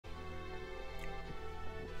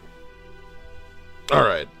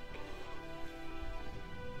Alright.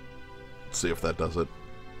 Let's see if that does it.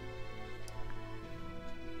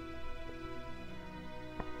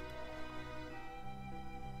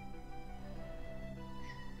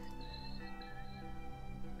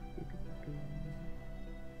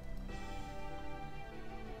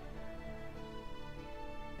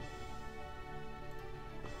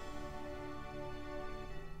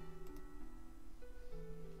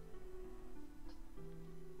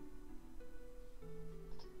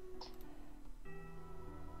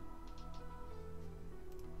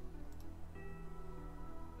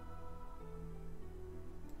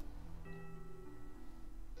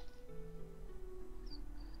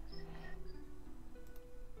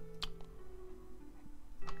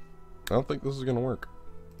 I don't think this is gonna work.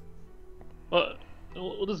 Well,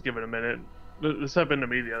 we'll just give it a minute. This happened to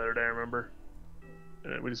me the other day, I remember.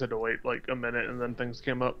 And we just had to wait like a minute and then things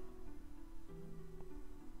came up.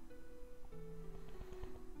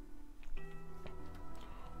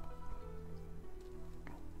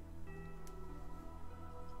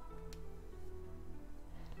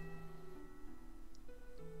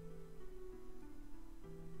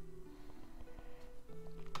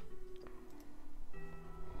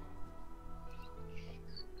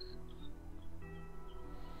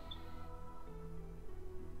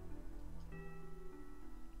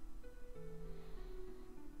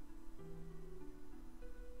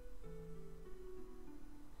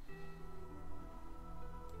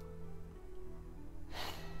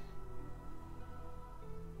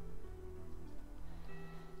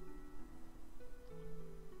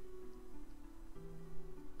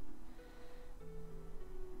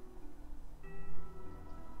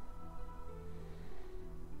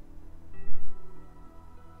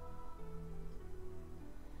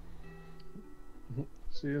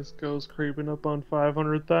 CSGO's creeping up on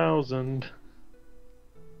 500,000.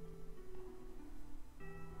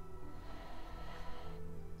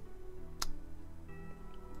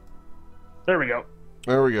 There we go.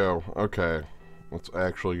 There we go. Okay. Let's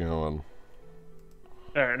actually go on.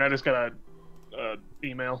 Alright, and I just got a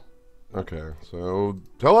email. Okay, so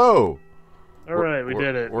hello! Alright, we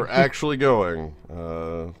did it. We're actually going.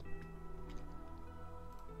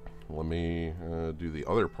 Let me do the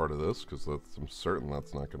other part of this, because I'm certain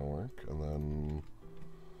that's not going to work. And then...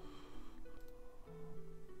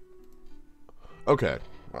 Okay.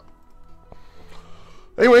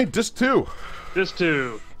 Anyway, disc 2. Disc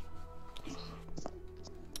 2.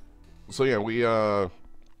 So yeah, we're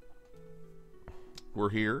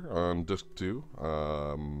here on disc 2. We're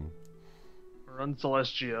on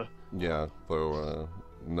Celestia. Yeah, though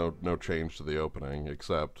no change to the opening,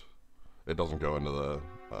 except it doesn't go into the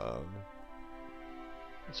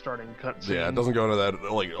starting cutscene. Yeah, it doesn't go into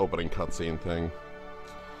that like opening cutscene thing.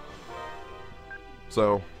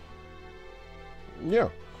 So yeah,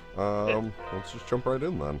 let's just jump right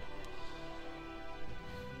in then.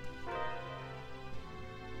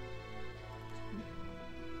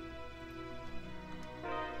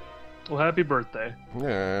 Well, happy birthday.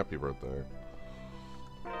 Yeah, happy birthday.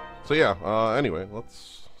 So yeah, anyway,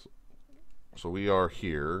 so we are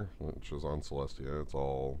here, which is on Celestia. It's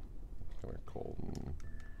all kind of cold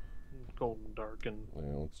and dark, and yeah,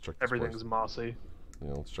 let's check this everything's place. mossy.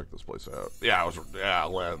 Yeah, let's check this place out. Yeah,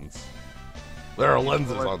 lens. There are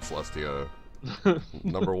lenses on Celestia.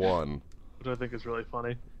 Number 1. Which I think is really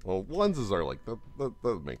funny. Well, lenses are like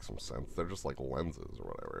that makes some sense. They're just like lenses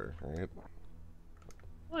or whatever, right?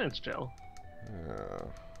 Lens gel. Yeah.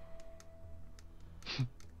 Can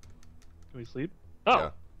we sleep? Oh,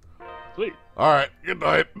 yeah. Sweet. All right. Good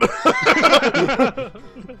night.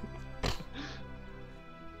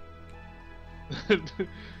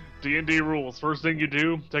 D&D rules. First thing you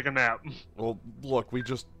do, take a nap. Well, look, we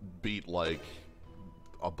just beat like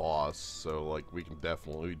a boss, so like we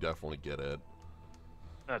definitely get it.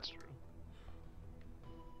 That's true.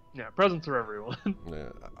 Yeah, presents for everyone. Yeah.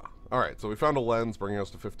 All right, so we found a lens, bringing us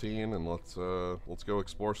to 15, and let's go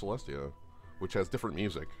explore Celestia, which has different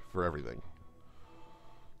music for everything.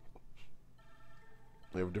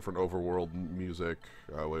 We have different overworld music.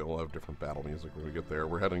 We'll have different battle music when we get there.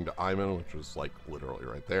 We're heading to Iman, which is like literally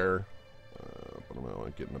right there. But I'm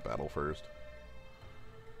gonna get in the battle first.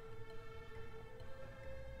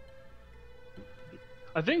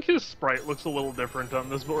 I think his sprite looks a little different on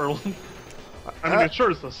this world. I mean, it's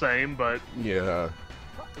sure it's the same, but yeah.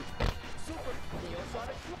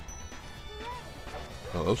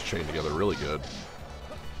 Oh, those chain together really good.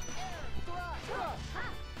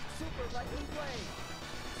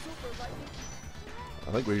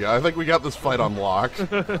 I think we got this fight unlocked.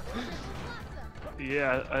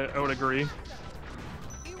 Yeah, I would agree.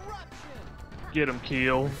 Get him,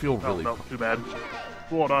 Keel. I feel really no, too bad.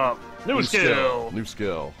 What up? New skill. New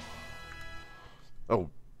skill. Oh,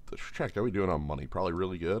 check. How are we doing on money? Probably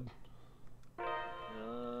really good.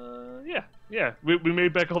 Yeah. We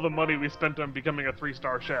made back all the money we spent on becoming a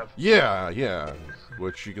 3-star chef. Yeah.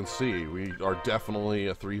 Which you can see, we are definitely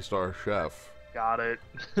a 3-star chef. Got it.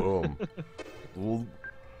 Boom.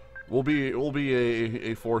 We'll be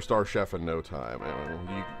a 4-star chef in no time.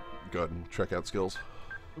 You go ahead and check out skills.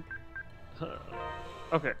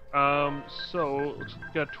 Okay. So we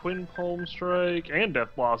got Twin Palm Strike and Death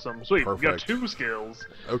Blossom. Sweet. Perfect. We got 2 skills.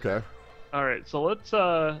 Okay. All right. So let's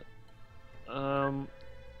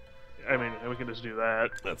I mean, we can just do that.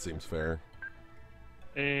 That seems fair.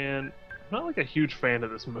 And I'm not like a huge fan of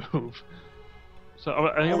this move. So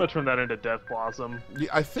I think I'm gonna turn that into Death Blossom. Yeah,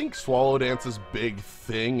 I think Swallow Dance's big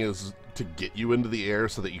thing is to get you into the air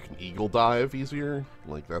so that you can eagle dive easier,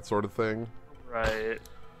 like that sort of thing. Right.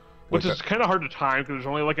 Which is kind of hard to time because there's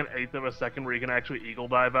only like an 1/8 of a second where you can actually eagle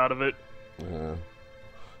dive out of it. Yeah.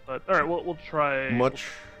 But all right, we'll try. Much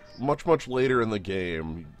later in the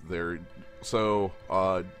game,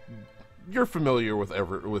 you're familiar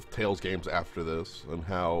with Tales games after this, and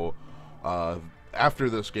how after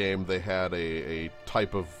this game they had a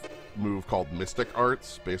type of move called Mystic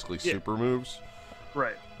Arts, basically super moves.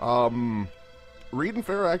 Right. Reed and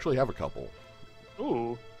Farrah actually have a couple.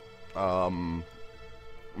 Ooh.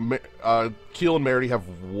 Keel and Meredy have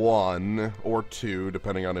 1 or 2,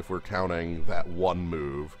 depending on if we're counting that one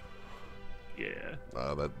move. Yeah.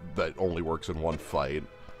 That only works in one fight.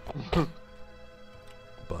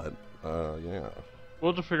 But yeah.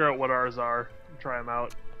 We'll just figure out what ours are and try them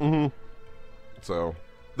out. Mm-hmm. So,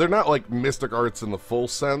 they're not like Mystic Arts in the full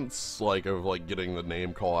sense, like of like getting the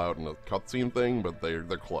name call out in a cutscene thing, but they're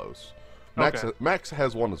close. Max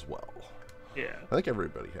has one as well. Yeah. I think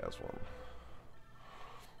everybody has one.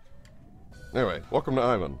 Anyway, welcome to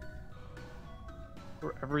Ivan.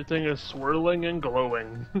 Where everything is swirling and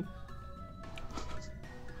glowing.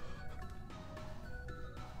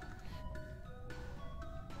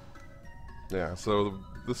 Yeah, so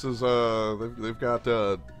this is they've got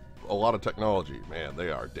a lot of technology. Man, they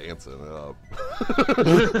are dancing it up.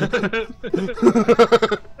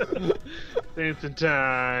 Dancing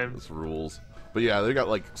time. This rules. But yeah, they got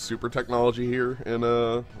like super technology here in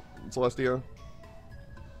Celestia,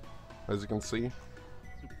 as you can see.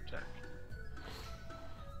 Super tech.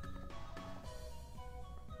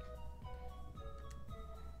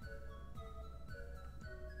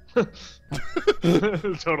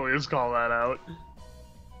 Totally just call that out.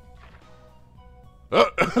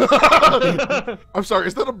 I'm sorry,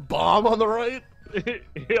 is that a bomb on the right?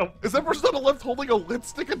 Yep. Is that person on the left holding a lit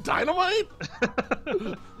stick of dynamite?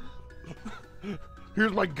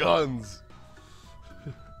 Here's my guns.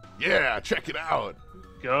 Yeah, check it out.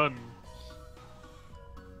 Gun.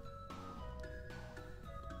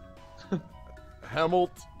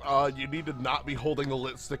 Hamilton, you need to not be holding the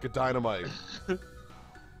lit stick of dynamite.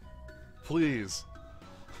 Please.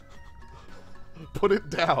 Put it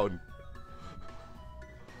down.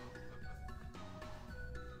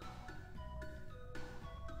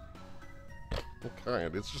 Okay,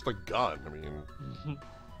 it's just a gun. I mean...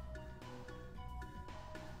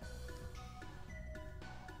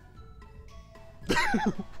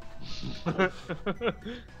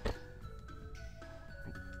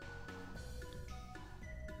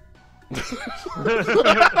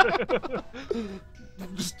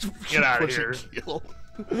 Just get out of here.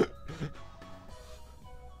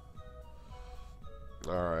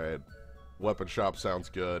 Alright. Weapon shop sounds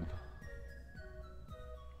good.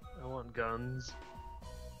 I want guns.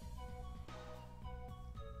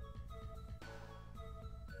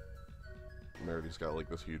 Meredy's got like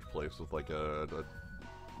this huge place with like a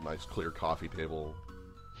nice clear coffee table.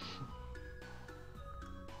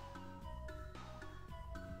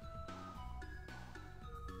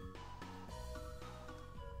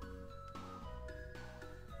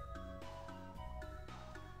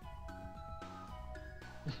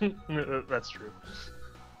 That's true.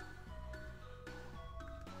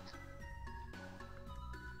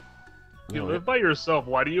 You live by yourself.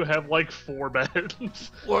 Why do you have like 4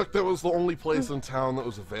 beds? Look, that was the only place in town that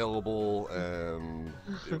was available, and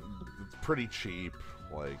it's pretty cheap.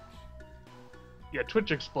 Like, yeah,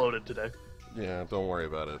 Twitch exploded today. Yeah, don't worry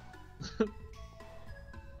about it.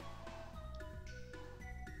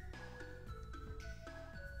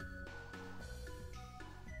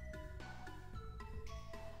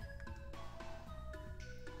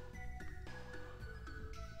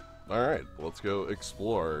 Alright, let's go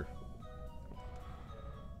explore.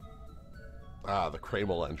 Ah, the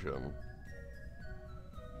Kramel engine.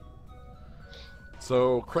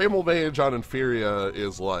 So, Kramel Mage on Inferia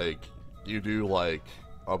is like, you do like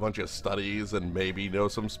a bunch of studies and maybe know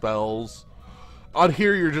some spells. On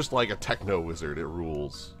here, you're just like a techno wizard. It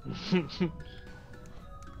rules.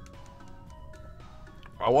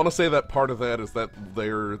 I want to say that part of that is that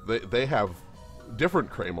they have different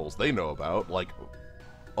Kramels they know about, like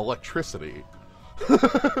electricity.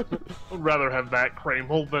 I'd rather have that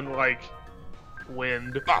Kramel than, like,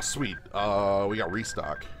 wind. Ah, sweet. We got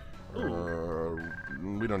restock.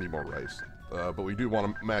 We don't need more rice. But we do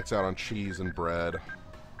want to max out on cheese and bread.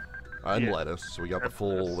 And lettuce, so we got the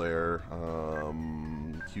full there.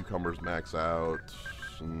 Cucumbers max out.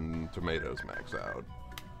 And tomatoes max out.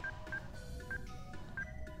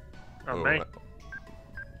 Oh,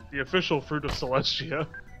 the official fruit of Celestia.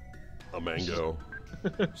 A mango.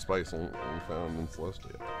 Spice only found in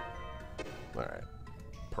Celestia. Alright.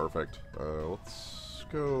 Perfect. Let's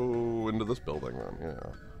go into this building then, yeah.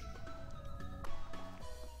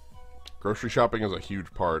 Grocery shopping is a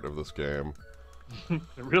huge part of this game. It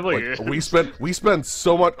really is. We spent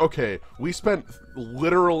so much. Okay, we spent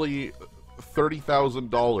literally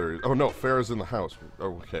 $30,000. Oh no, Farrah's in the house.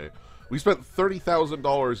 Okay, we spent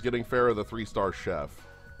 $30,000 getting Farrah the 3-star chef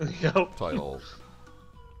title.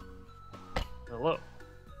 Hello.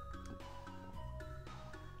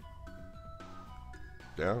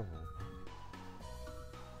 Yeah.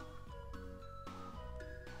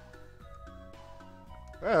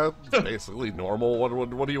 Yeah, it's basically normal.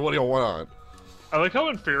 What do you want? I like how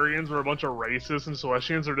Inferians were a bunch of racists and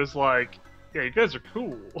Celestians are just like, yeah, you guys are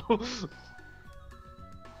cool.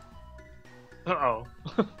 Uh-oh.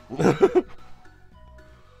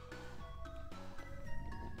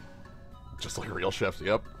 Just like real chefs,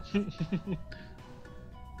 yep.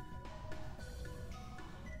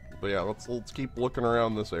 But yeah, let's keep looking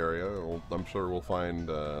around this area. I'm sure we'll find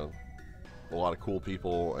a lot of cool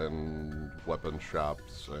people and weapon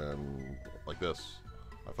shops and like this.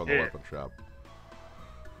 I found the weapon shop.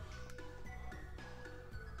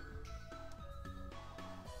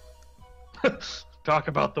 Talk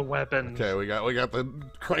about the weapons. Okay, we got the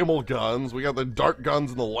Kramel guns. We got the dark guns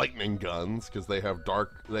and the lightning guns because they have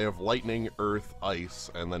lightning, earth, ice,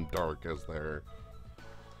 and then dark as their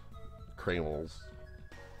Kramels.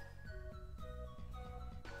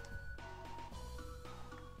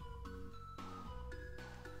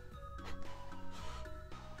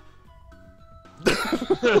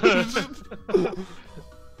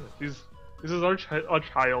 These is our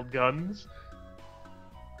child guns.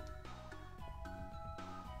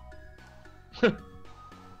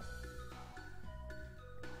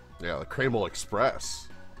 Yeah, the Kramel Express.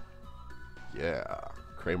 Yeah,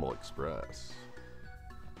 Kramel Express.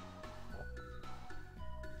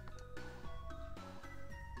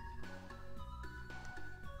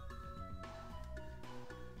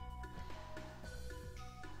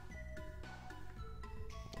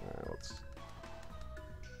 Alright, let's...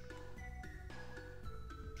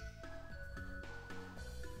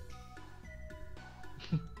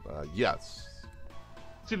 yes.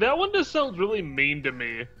 See, that one just sounds really mean to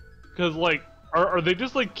me. Because, like, are they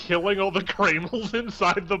just, like, killing all the Kramels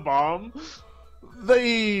inside the bomb?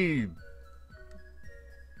 They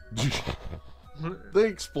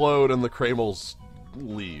explode and the Kramels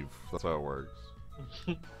leave. That's how it works.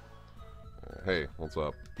 Hey, what's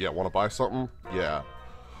up? Yeah, want to buy something? Yeah.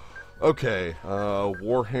 Okay,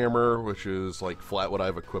 Warhammer, which is like flat what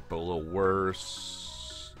I've equipped, but a little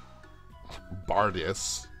worse.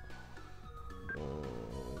 Bardis.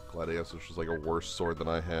 Gladius, which is like a worse sword than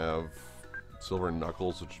I have. Silver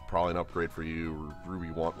Knuckles, which is probably an upgrade for you.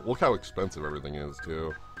 Ruby Wand. Look how expensive everything is,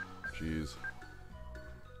 too. Jeez.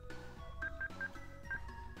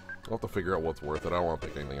 I'll have to figure out what's worth it. I don't want to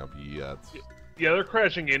pick anything up yet. Yeah, they're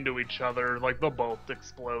crashing into each other. Like, they'll both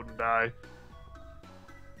explode and die.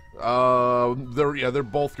 They're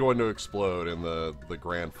both going to explode in the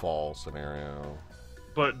Grand Fall scenario.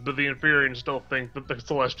 But the Inferians still think that the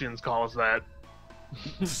Celestians call us that.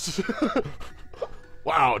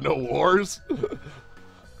 Wow, no wars.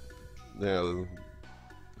 Yeah,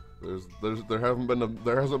 there hasn't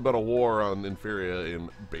been a war on Inferia in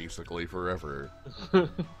basically forever.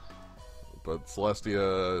 But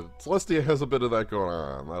Celestia has a bit of that going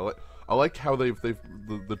on. I like how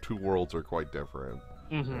the two worlds are quite different.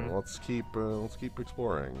 Mm-hmm. Let's keep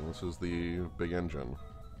exploring. This is the big engine.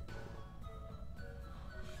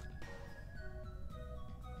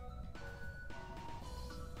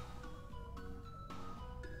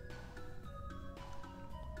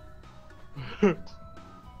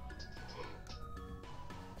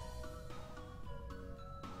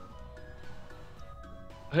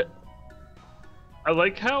 I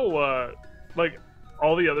like how, like,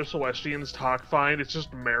 all the other Celestians talk fine. It's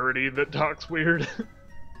just Meredy that talks weird.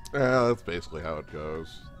 Yeah, that's basically how it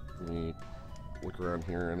goes. Let me look around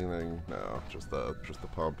here. Anything? No, just the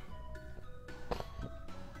pump.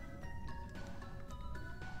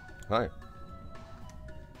 Hi.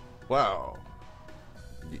 Wow.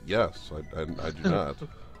 Yes, I do not.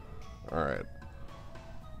 All right.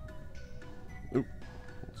 Oop.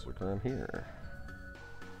 Let's look around here.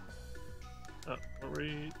 Are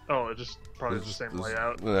we? Oh, it's just probably the same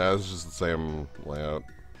layout. Yeah, it's just the same layout.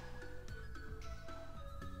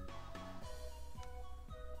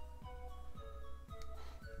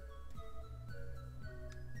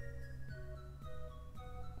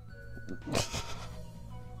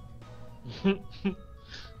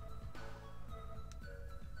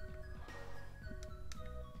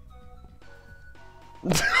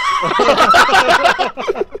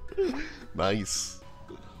 Nice.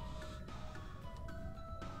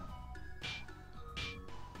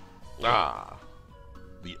 Ah,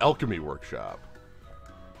 the alchemy workshop.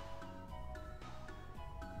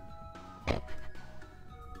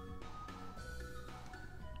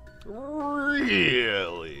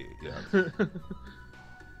 Really? Yeah.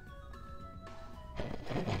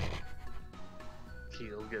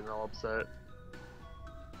 Keel's getting all upset.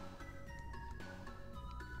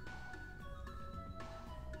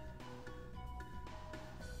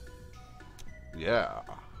 Yeah.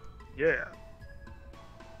 Yeah.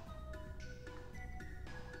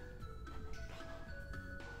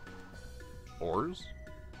 Oars?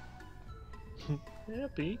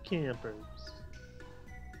 Happy campers.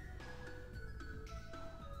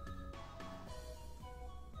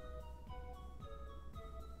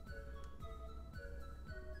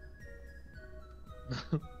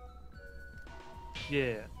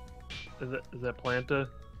 Yeah. Is that Planta?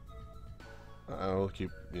 I'll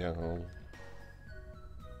keep. Yeah.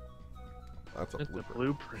 That's a It's blueprint.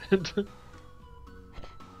 a blueprint.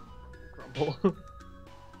 Crumble.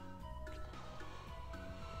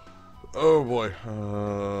 Oh boy.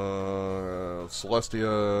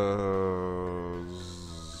 Celestia.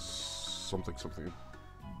 Something.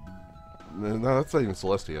 No, that's not even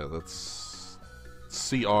Celestia. That's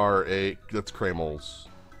CRA. That's Kramels.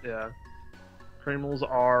 Yeah. Kramels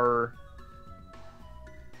are...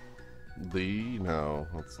 No,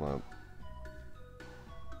 that's not.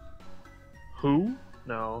 Who?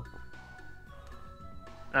 No.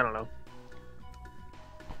 I don't know.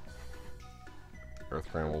 Earth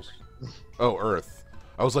Kramels. Oh, Earth.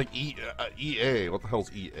 I was like, EA. What the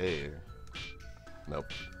hell's EA?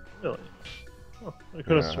 Nope. Really? Oh, I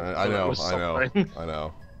could have Yeah, I know. I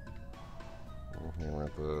know. Okay, we're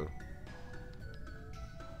at the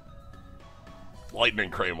Lightning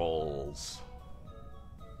Kramels.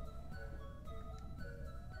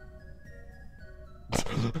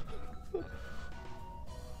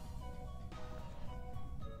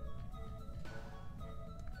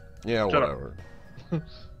 Yeah, Shut whatever.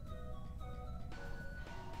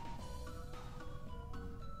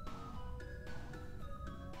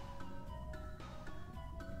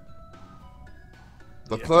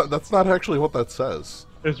 That's not actually what that says.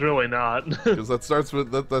 It's really not. Because that starts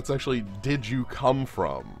with that's actually did you come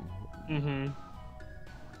from? Mm-hmm.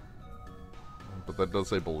 But that does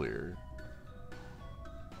say Belir.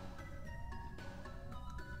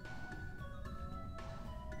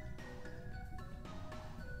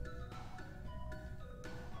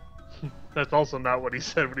 That's also not what he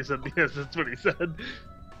said when he said yes, that's what he said.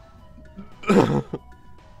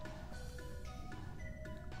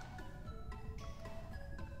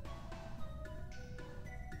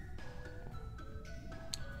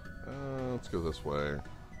 Let's go this way.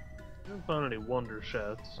 I haven't found any wonder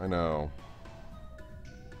sheds. I know.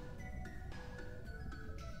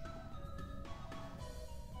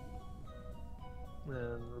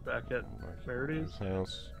 And we're back at Meredy's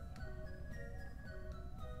house.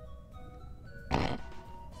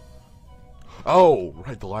 Oh,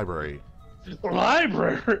 right, the library.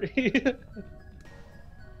 Library!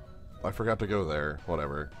 I forgot to go there.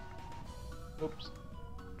 Whatever. Whoops.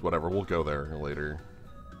 Whatever, we'll go there later.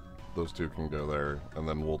 Those two can go there, and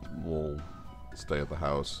then we'll stay at the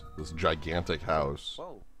house. This gigantic house.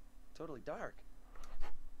 Whoa, totally dark.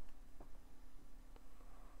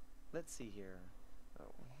 Let's see here.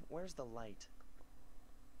 Oh, where's the light?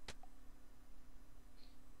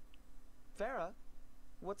 Farah,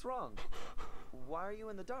 what's wrong? Why are you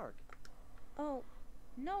in the dark? Oh,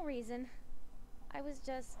 no reason. I was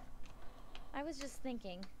just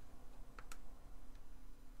thinking.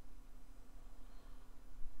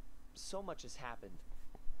 So much has happened.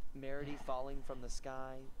 Meredy falling from the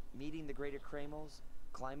sky, meeting the greater Kramels,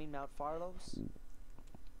 climbing Mount Farlos.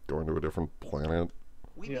 Going to a different planet.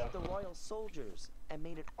 We beat the royal soldiers and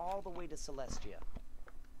made it all the way to Celestia.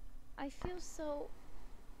 I feel so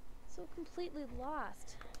completely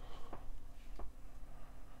lost.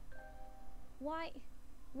 Why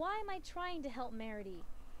am I trying to help Meredy?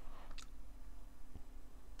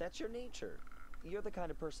 That's your nature. You're the kind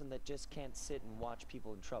of person that just can't sit and watch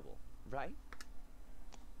people in trouble, right?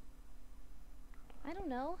 I don't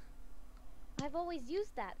know. I've always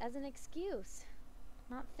used that as an excuse.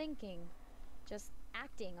 Not thinking, just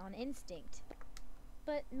acting on instinct.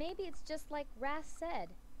 But maybe it's just like Ras said.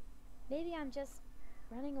 Maybe I'm just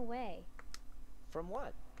running away. From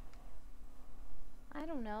what? I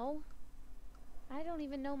don't know. I don't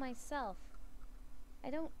even know myself. I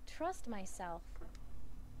don't trust myself.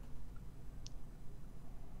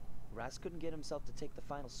 Ras couldn't get himself to take the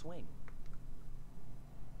final swing.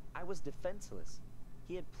 I was defenseless.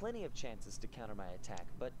 He had plenty of chances to counter my attack,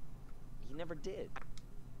 but he never did.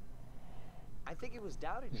 I think he was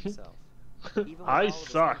doubting himself. Even with I all of his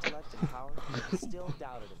suck. intellect and power, he still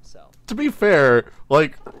doubted himself. To be fair,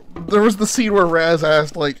 like, there was the scene where Raz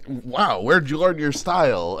asked, like, wow, where'd you learn your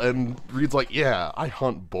style? And Reed's like, yeah, I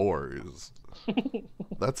hunt boars.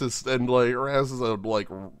 That's his, and, like, Raz is a, like,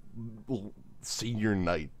 senior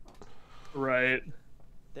knight. Right.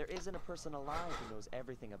 There isn't a person alive who knows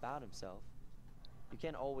everything about himself. You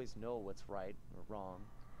can't always know what's right or wrong.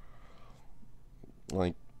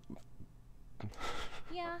 Like,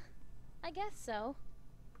 Yeah, I guess so.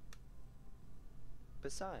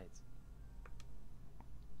 Besides,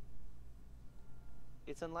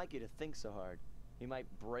 it's unlike you to think so hard. You might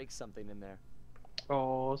break something in there.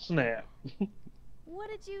 Oh, snap. What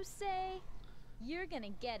did you say? You're gonna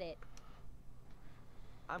get it.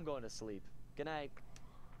 I'm going to sleep. Good night.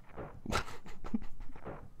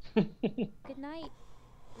 Good night,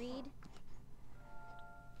 Reed.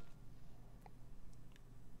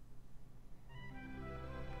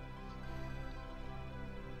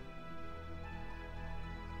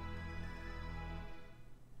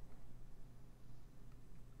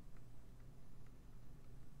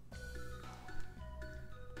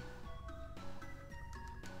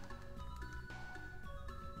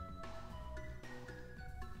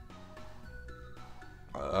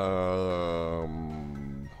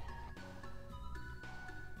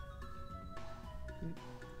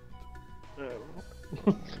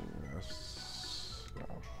 yes, no.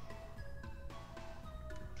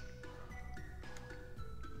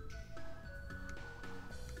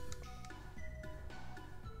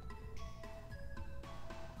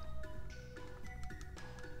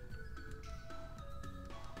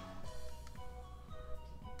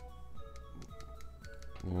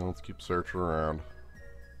 Yeah, let's keep searching around.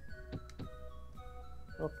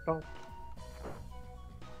 Oh.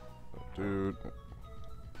 Dude.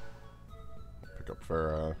 Pick up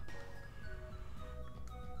Farah.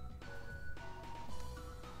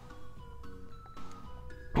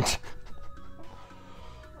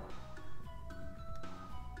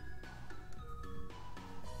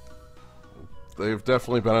 They've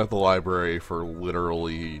definitely been at the library for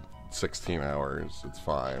literally 16 hours. It's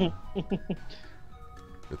fine.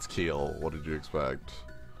 It's Keel. What did you expect?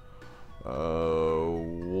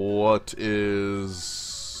 What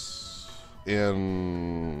is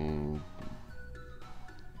in...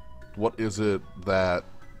 What is it that...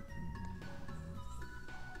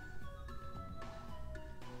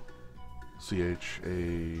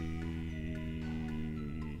 C-H-A...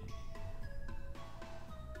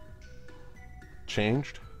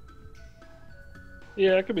 Changed?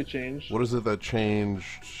 Yeah, it could be changed. What is it that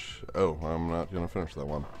changed? Oh, I'm not gonna finish that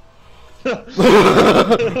one.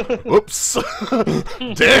 Whoops!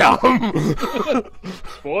 Damn!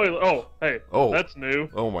 Spoiler. Oh, hey. Oh. That's new.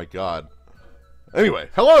 Oh my god. Anyway,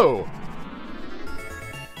 hello!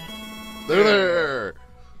 There!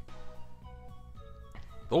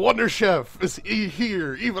 The Wonder Chef is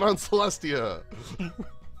here, even on Celestia!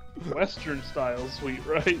 Western style sweet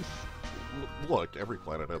rice. Look, every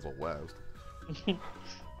planet has a West.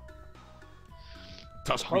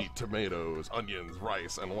 Tusk meat, tomatoes, onions,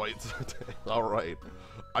 rice, and white satay. Alright.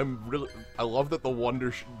 I love that the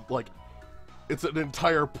Wonder like, it's an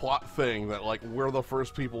entire plot thing that, like, we're the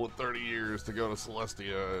first people in 30 years to go to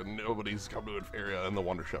Celestia, and nobody's come to Eternia, and the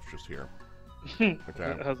Wonder Chef's just here.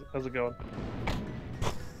 Okay. How's it going?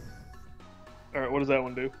 Alright, what does that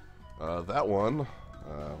one do? That one,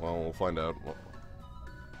 well, we'll find out.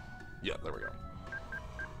 Yeah, there we go.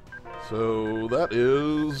 So, that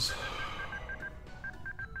is...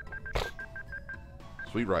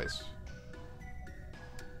 Sweet rice.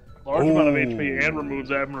 Large amount of HP and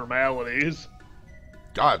removes abnormalities.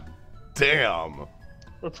 God damn!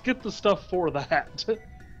 Let's get the stuff for that.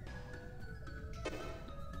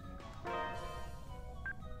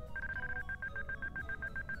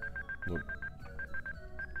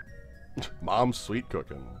 Mom's sweet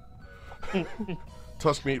cooking.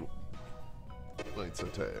 Tusk meat. Wait,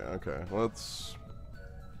 satay. Okay, let's.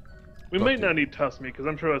 We might not need tusk meat because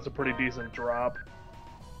I'm sure that's a pretty decent drop.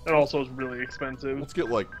 And also, it's really expensive. Let's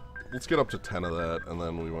get up to 10 of that, and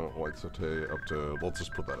then we want white satay up to. Let's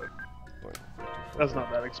just put that at. Like, that's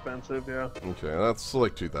not that expensive, yeah. Okay, that's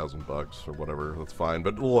like $2,000 or whatever. That's fine.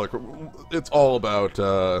 But look, it's all about.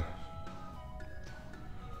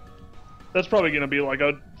 That's probably gonna be like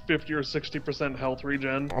a 50 or 60% health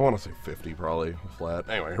regen. I want to say 50 probably flat.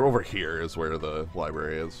 Anyway, over here is where the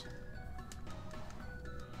library is.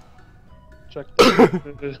 Check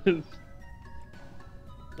that.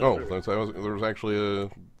 Oh, there was actually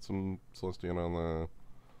some Celestian on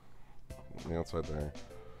the outside there.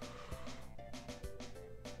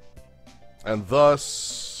 And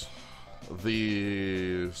thus,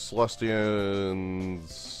 the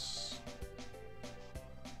Celestians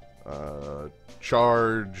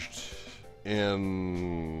charged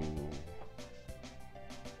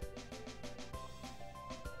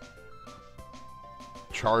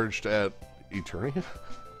at Eternia?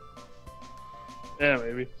 Yeah,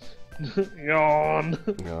 maybe. Yawn.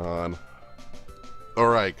 Yawn.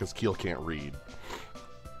 Alright, because Keel can't read.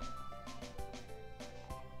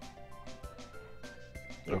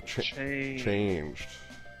 Oh, changed.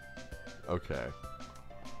 Okay.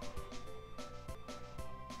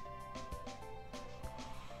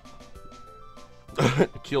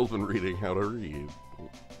 Keel's been reading how to read.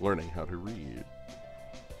 Learning how to read.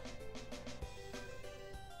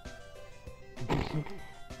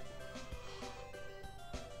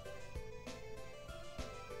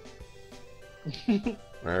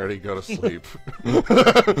 Meredy, go to sleep.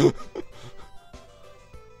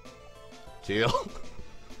 Keel.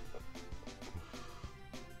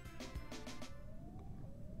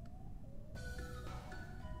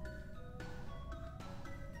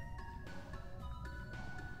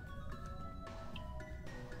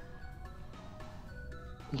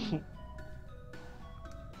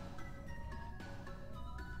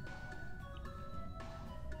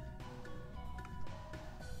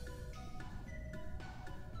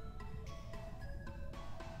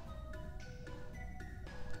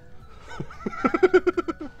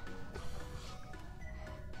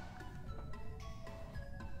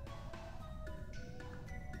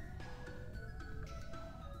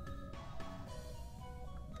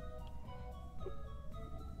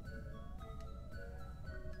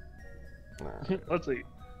 Let's see.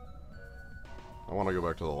 I want to go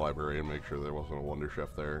back to the library and make sure there wasn't a Wonder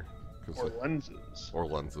Chef there. Or lenses. Or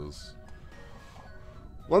lenses.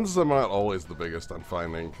 Lenses I'm not always the biggest on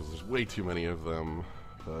finding, because there's way too many of them.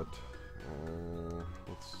 But,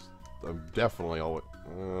 I'm definitely always...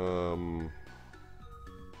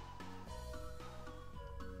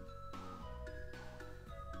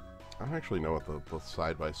 I don't actually know what the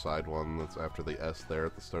side-by-side one that's after the S there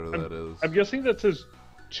at the start of that is. I'm guessing that says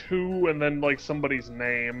 2 and then, like, somebody's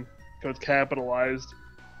name, because it's capitalized.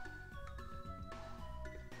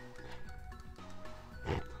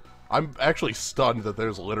 I'm actually stunned that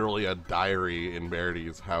there's literally a diary in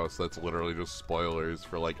Meredy's house that's literally just spoilers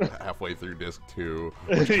for, like, halfway through disc 2.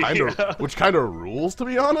 Which kind of rules, to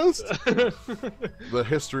be honest. The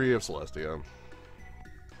history of Celestia.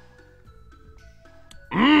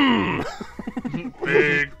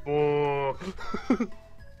 Big book.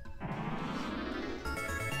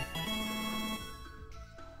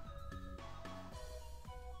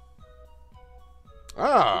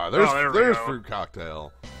 There's fruit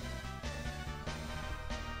cocktail.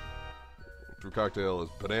 Fruit cocktail is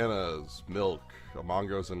bananas, milk,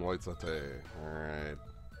 amongos, and white satay. Alright.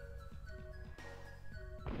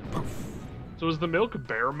 So is the milk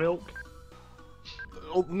bear milk?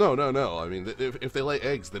 Oh, no. I mean, if they lay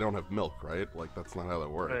eggs, they don't have milk, right? Like, that's not how that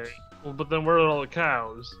works. Right. Well, but then where are all the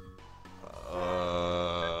cows?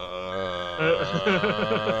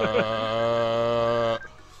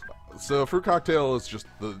 So, fruit cocktail is just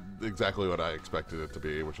exactly what I expected it to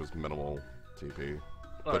be, which was minimal TP.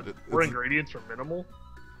 But were ingredients are minimal?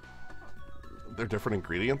 They're different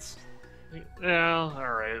ingredients? Yeah,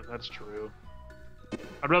 alright, that's true.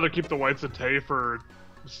 I'd rather keep the white satay for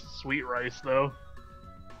sweet rice, though.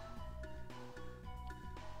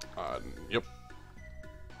 Yep.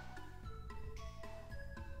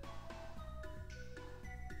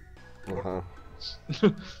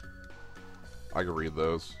 I can read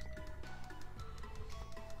those.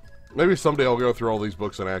 Maybe someday I'll go through all these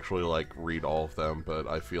books and actually, like, read all of them, but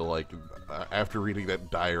I feel like after reading that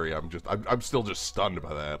diary, I'm still just stunned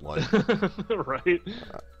by that, like... Right?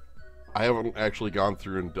 I haven't actually gone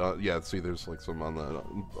through and done. Yeah, see, there's like some on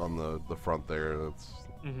the front there. That's.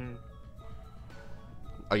 Mm-hmm.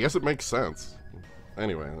 I guess it makes sense.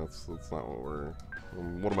 Anyway, that's not what we're.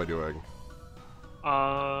 What am I doing?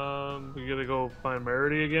 We gotta go find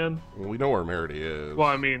Meredy again. Well, we know where Meredy is. Well,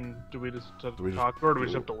 I mean, do we just have to talk to her, or do we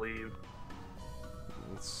just have to leave?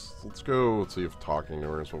 Let's go. Let's see if talking to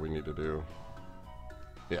her is what we need to do.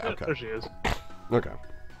 Yeah. Okay. There she is. Okay.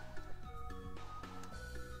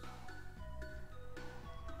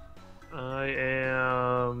 I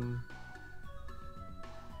am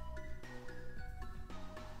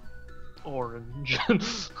orange.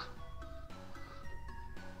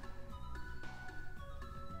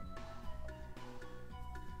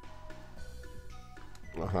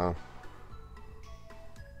 Uh-huh.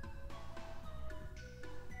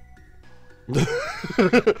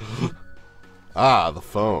 Ah, the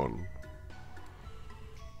phone.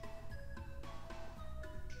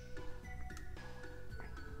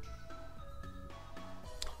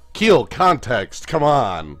 Keel, context, come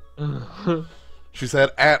on. She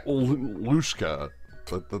said at Lushka.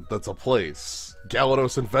 That's a place.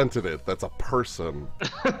 Galanos invented it. That's a person.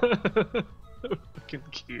 Fucking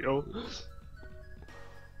Keel.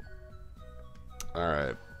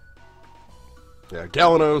 Alright. Yeah,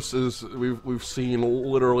 Galanos is we've seen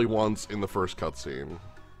literally once in the first cutscene.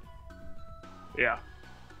 Yeah.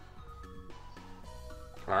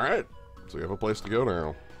 Alright. So we have a place to go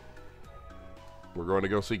now. We're going to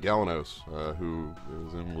go see Galanos, who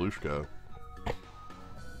is in Lushka.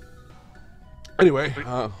 Anyway,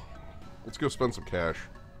 let's go spend some cash.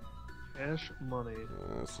 Cash money.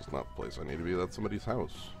 This is not the place I need to be. That's somebody's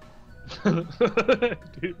house.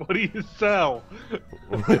 Dude, what do you sell?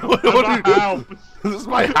 House. This is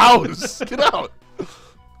my house. Get out.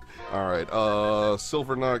 All right.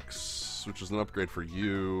 Silver Nux, which is an upgrade for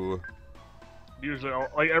you. Usually,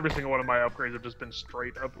 like every single one of my upgrades have just been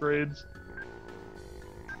straight upgrades.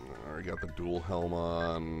 I already got the dual helm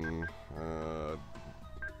on.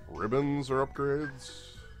 Ribbons are upgrades.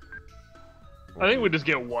 I think we just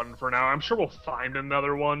get one for now. I'm sure we'll find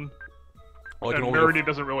another one. Well, and Meredy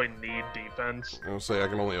doesn't really need defense. I would say I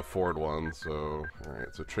can only afford one, so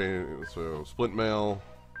alright, so splint mail.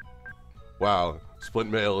 Wow,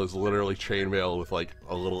 splint mail is literally chainmail with like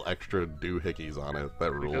a little extra doohickeys on it.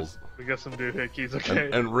 That rules. We got some doohickeys,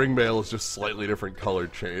 okay. And ring mail is just slightly different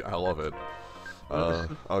colored chain. I love it.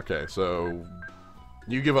 Okay, so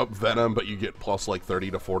you give up venom, but you get plus like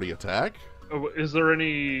 30 to 40 attack. Is there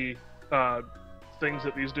any things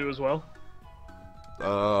that these do as well?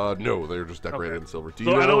 No, they're just decorated in silver. Do you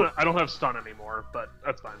know... I don't have stun anymore, but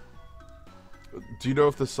that's fine. Do you know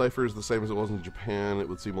if this cipher is the same as it was in Japan? It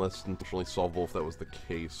would seem less intentionally solvable if that was the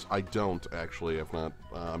case. I don't actually.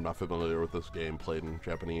 I'm not familiar with this game played in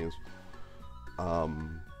Japanese.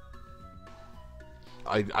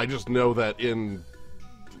 I just know that in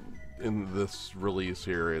this release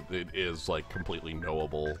here, it is like completely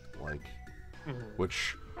knowable, like,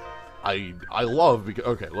 which I love because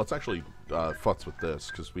okay, let's actually futz with this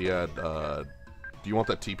because we had. Do you want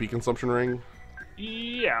that TP consumption ring?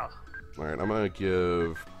 Yeah. All right, I'm gonna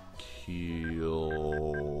give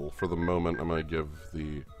Keel for the moment. I'm gonna give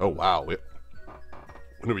the. Oh wow! When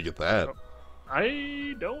do we get that?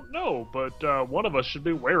 I don't know, but one of us should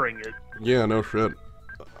be wearing it. Yeah, no shit.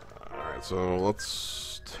 Alright, so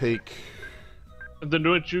let's take... And then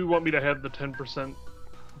don't you want me to have the 10%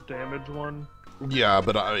 damage one? Yeah,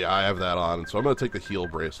 but I have that on, so I'm going to take the heal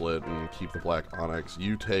bracelet and keep the black onyx.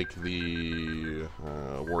 You take the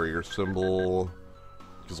warrior symbol,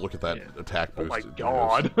 because look at that attack boost. Oh my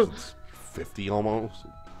god. It's 50 almost.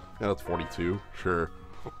 Yeah, that's 42. Sure.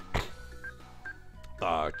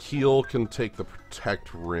 Keel can take the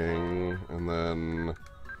protect ring, and then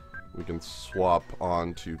we can swap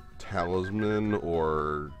on to talisman,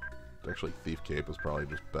 or actually thief cape is probably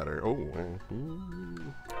just better. Oh,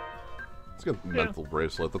 let's get mental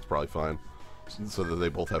bracelet. That's probably fine, so that they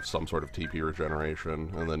both have some sort of TP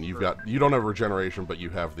regeneration, and then you don't have regeneration, but you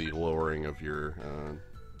have the lowering of your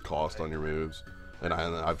cost on your moves. And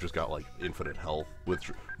I've just got like infinite health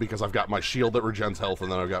because I've got my shield that regens health,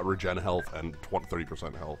 and then I've got regen health and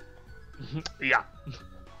 30% health. Yeah,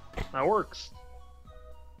 that works.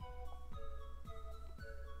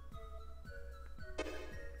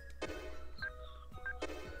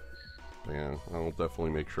 Yeah, I'll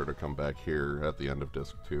definitely make sure to come back here at the end of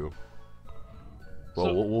disc 2. Well,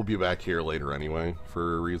 so, we'll be back here later anyway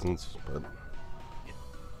for reasons, but.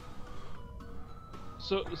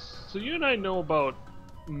 So you and I know about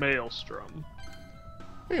Maelstrom.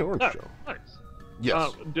 Hey, Orange Joe. Nice.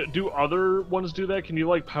 Yes. Do other ones do that? Can you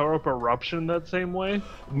like power up eruption that same way?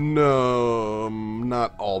 No,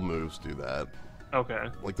 not all moves do that. Okay.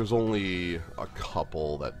 Like, there's only a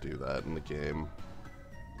couple that do that in the game.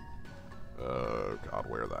 God,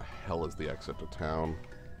 where the hell is the exit to town?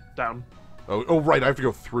 Down. Oh, right, I have to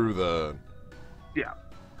go through the... Yeah.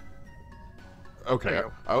 Okay,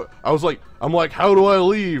 I was like, how do I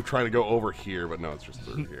leave? Trying to go over here, but no, it's just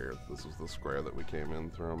through here. This is the square that we came in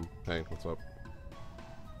from. Hey, what's up?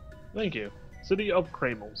 Thank you. City of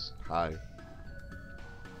Kramels. Hi.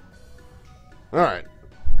 Alright.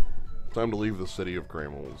 Time to leave the city of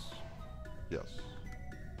Kramels. Yes.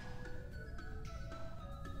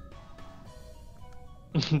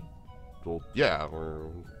 Well, yeah, we're...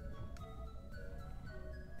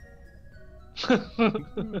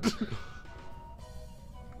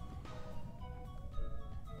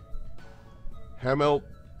 Hamel.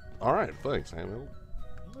 Alright, thanks, Hamel.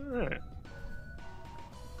 Alright.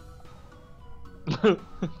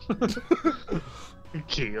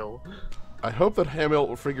 Kill. I hope that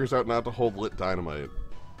Hamel figures out not to hold lit dynamite.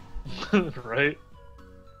 Right?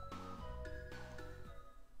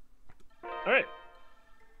 Alright.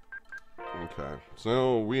 Okay,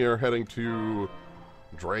 so we are heading to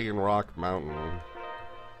Dragon Rock Mountain.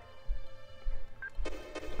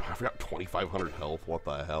 I forgot 2,500 health, what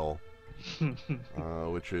the hell?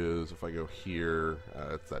 Which is, if I go here,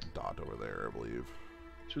 it's that dot over there, I believe.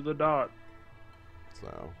 To the dot.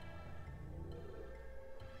 So.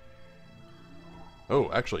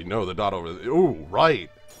 Oh, actually, no, the dot over there. Oh, right.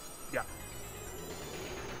 Yeah.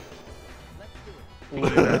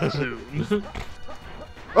 Later soon.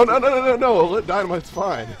 Oh, no, lit dynamite's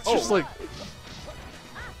fine. It's just like...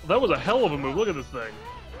 That was a hell of a move. Look at this thing.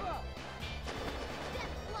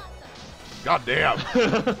 God damn.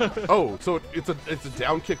 Oh, so it's a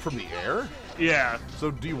down kick from the air? Yeah. So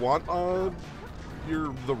do you want the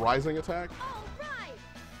rising attack?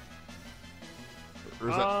 Or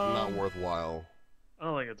is that not worthwhile? I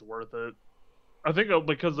don't think it's worth it. I think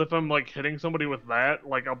because if I'm like hitting somebody with that,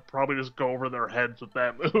 like I'll probably just go over their heads with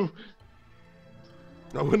that move.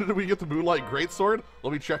 Now, when did we get the Moonlight Greatsword?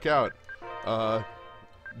 Let me check out.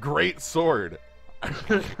 Great Sword.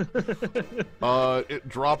 It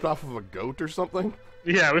dropped off of a goat or something?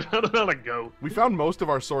 Yeah, we found it on a goat. We found most of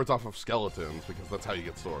our swords off of skeletons, because that's how you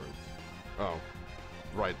get swords. Oh.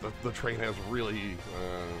 Right, the train has really,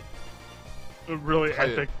 really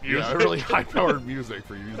epic music. Yeah, really high-powered music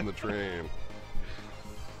for using the train.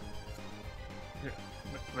 Yeah.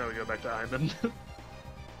 Now we go back to Ivan.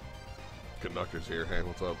 Conductor's here. Hey,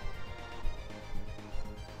 what's up?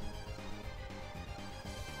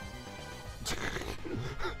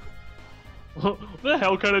 What the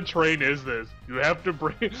hell kind of train is this? You have to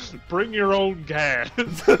bring your own gas.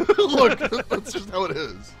 Look, that's just how it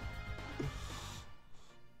is.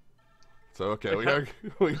 So okay, we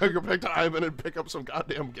gotta go back to Ivan and pick up some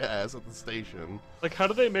goddamn gas at the station. Like, how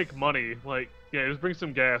do they make money? Like, yeah, just bring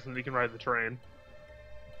some gas and you can ride the train.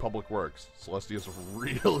 Public Works. Celestia's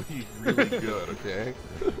really, really good, okay?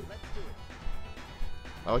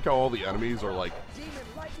 I like how all the enemies are like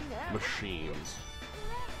machines.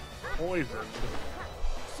 Poisoned.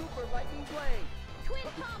 Super lightning blade.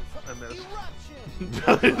 I missed.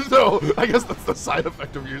 So, I guess that's the side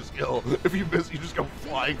effect of your skill. If you miss, you just go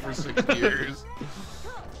flying for 6 years.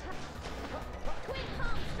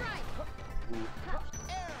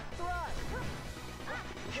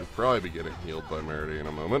 We should probably be getting healed by Meredy in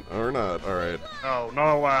a moment, or not. Alright. Oh,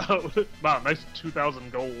 not allowed. Wow, nice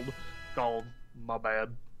 2,000 gold. Gold. My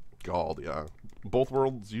bad. Gald, yeah. Both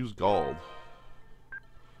worlds use Gald.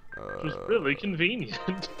 Which is really convenient.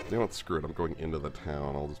 You know what? Screw it. I'm going into the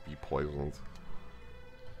town. I'll just be poisoned.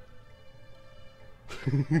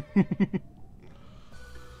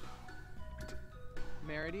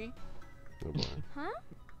 Meredy? Oh boy. Huh?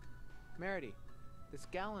 Meredy, this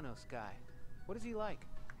Galanos guy. What is he like?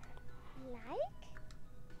 Like?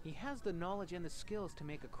 He has the knowledge and the skills to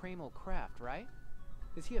make a Kramel craft, right?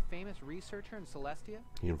 Is he a famous researcher in Celestia?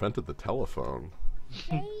 He invented the telephone.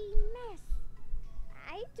 Famous.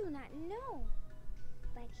 I do not know.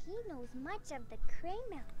 But he knows much of the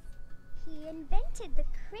Kramels. He invented the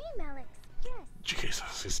Kramel Express.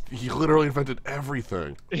 Jesus, he literally invented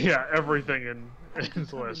everything. Yeah, everything in How come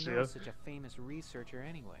you know Celestia. such a famous researcher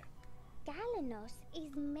anyway? Galanos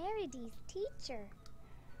is Meredy's teacher.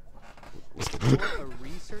 You're a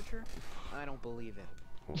researcher? I don't believe it.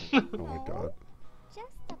 Oh my god.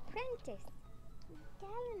 Just apprentice.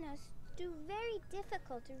 Galanos do very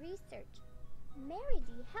difficult research.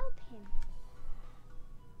 Meredy help him.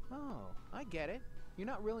 Oh, I get it. You're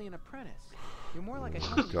not really an apprentice. You're more like a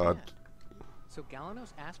helping God. hand. So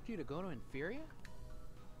Galanos asked you to go to Inferia?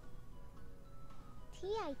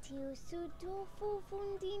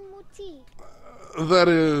 That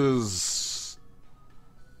is...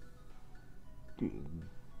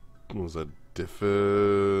 Was that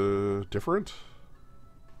different?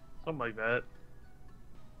 Something like that.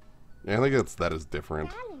 Yeah, I think that is different.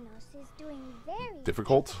 Galanos is doing very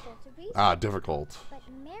Difficult? difficult to research, Ah, difficult. but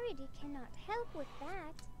Meredy cannot help with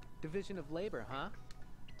that. Division of labor, huh?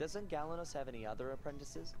 Doesn't Galanos have any other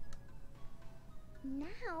apprentices?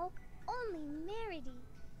 Now, only Meredy.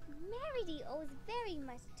 Meredy owes very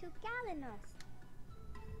much to Galanos.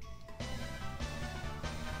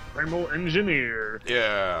 Primal Engineer.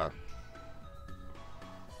 Yeah.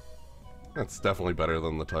 That's definitely better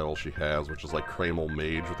than the title she has, which is like Kramal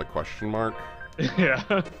Mage with a question mark. Yeah.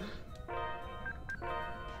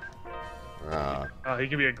 Ah. He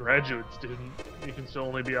can be a graduate student. He can still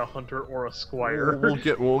only be a hunter or a squire. We'll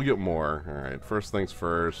get more. All right. First things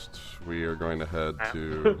first. We are going to head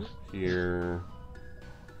to here.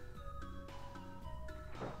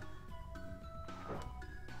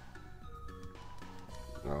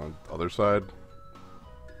 Other side.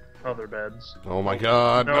 Other beds. Oh my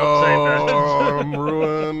God! No, No, same beds. I'm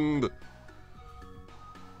ruined.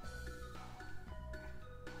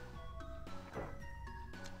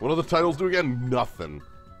 What do the titles do again? Nothing.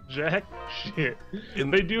 Jack shit.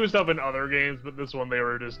 They do stuff in other games, but this one they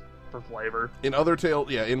were just for flavor. In other Tales,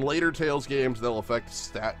 yeah, in later Tales games, they'll affect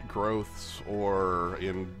stat growths, or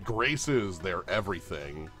in Graces, they're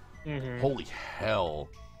everything. Holy hell.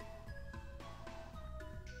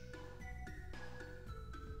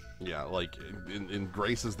 Yeah, like, in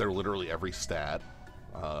Graces, they're literally every stat.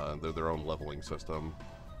 They're their own leveling system.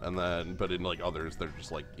 And then, but in, like, others, they're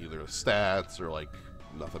just, like, either stats or, like,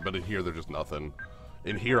 nothing. But in here, they're just nothing.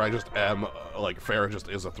 In here, I just am, like, Farrah just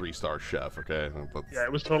is a 3-star chef, okay? Yeah,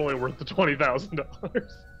 it was totally worth the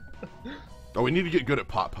 $20,000. Oh, we need to get good at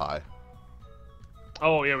pot pie.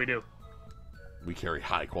 Oh, yeah, we do. We carry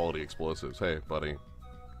high-quality explosives. Hey, buddy.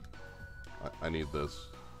 I need this.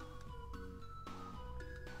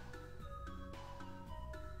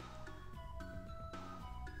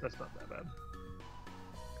 That's not that bad.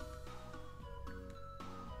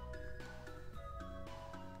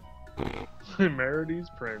 Meredy's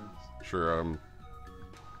Prince. Sure,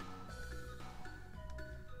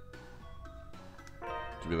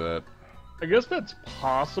 give me that. I guess that's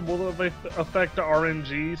possible that they affect the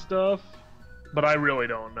RNG stuff, but I really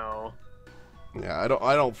don't know. Yeah,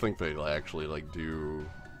 I don't think they actually, like, do...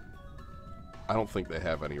 I don't think they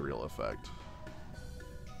have any real effect.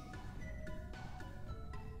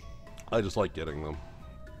 I just like getting them.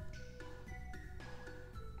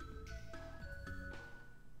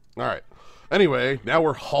 Alright. Anyway, now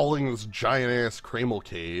we're hauling this giant-ass Kramal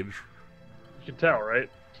cage. You can tell, right?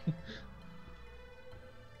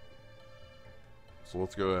 So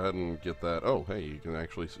let's go ahead and get that. Oh, hey, you can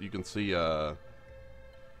actually... You can see,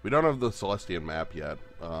 we don't have the Celestia map yet,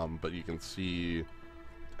 but you can see...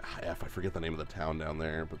 I forget the name of the town down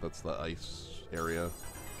there, but that's the ice area.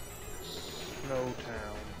 Snow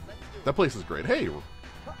Town. That place is great. Hey!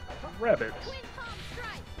 Rabbits.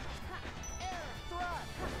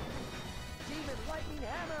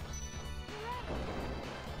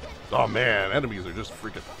 Oh man, enemies are just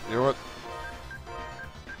freaking... You know what?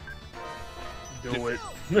 Do it.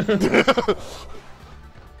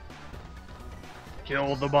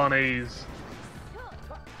 Kill the bunnies.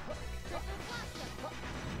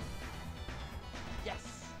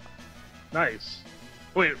 Yes. Nice.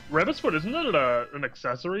 Wait, rabbit's foot, isn't that an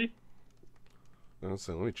accessory? Let's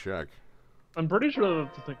see, let me check. I'm pretty sure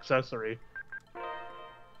that's an accessory.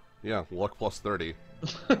 Yeah, luck plus 30.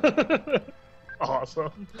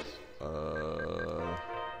 Awesome.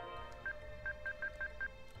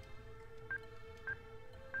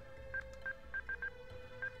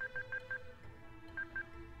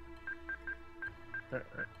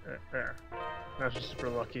 There. That's just super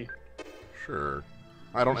lucky. Sure.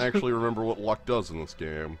 I don't actually remember what luck does in this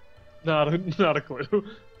game. Not a clue.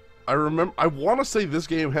 I want to say this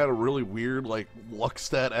game had a really weird, like, luck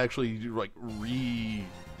stat actually, like,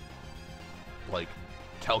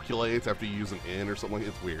 calculates after you use an in or something.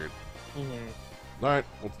 It's weird. Alright,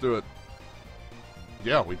 let's do it.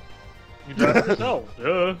 Yeah, we... You drive yourself,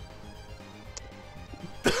 duh.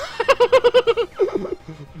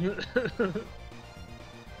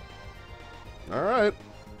 Alright.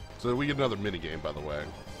 So we get another minigame, by the way.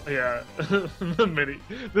 Yeah,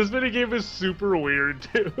 this mini game is super weird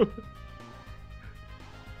too.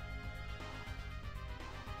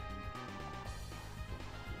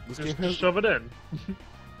 This Just game has... shove it in.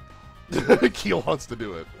 Keel wants to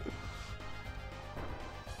do it.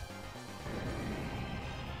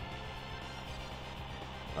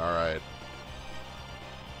 Alright.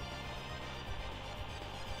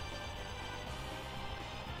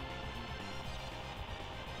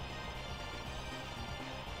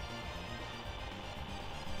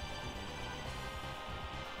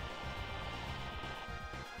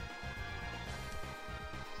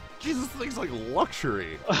 Jesus, this thing's like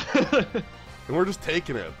luxury. And we're just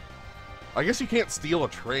taking it. I guess you can't steal a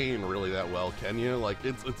train really that well, can you? Like,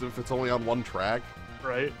 it's if it's only on one track.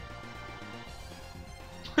 Right?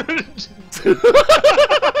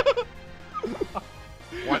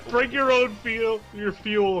 What? Bring your own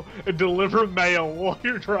fuel and deliver mail while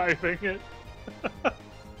you're driving it.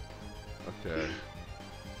 Okay.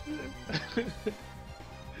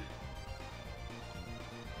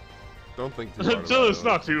 Don't think too hard So about it's it.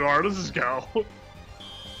 not too hard. Let's just go.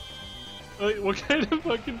 Like, what kind of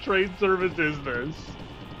fucking train service is this?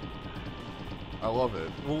 I love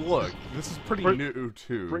it. Well, look, this is pretty new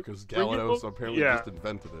too, because bring your Galanos own- apparently yeah. just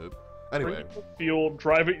invented it. Bring Anyway, your own fuel,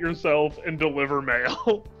 drive it yourself, and deliver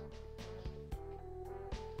mail.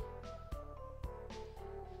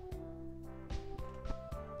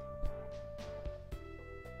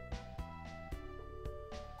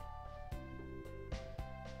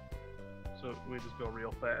 So we just go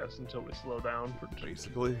real fast until we slow down for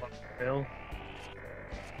basically. mail.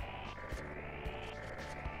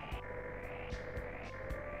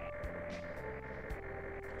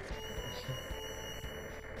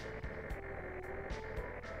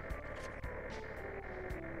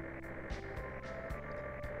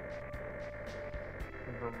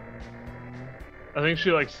 I think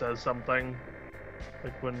she like says something,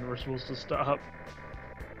 like when we're supposed to stop.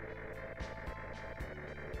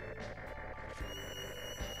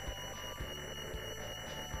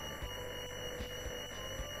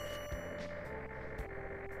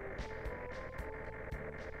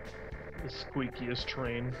 The squeakiest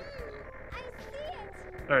train.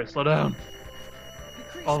 Alright, slow down.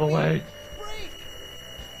 All the way.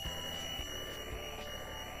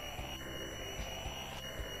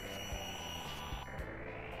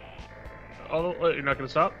 All the way. You're not gonna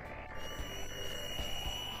stop?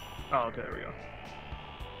 Oh, okay, there we go.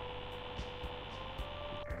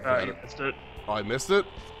 Got You it. missed it. Oh, I missed it?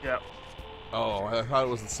 Yeah. Oh, I thought it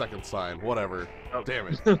was the second sign. Whatever. Oh. Damn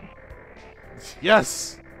it.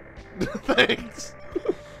 Yes! Thanks!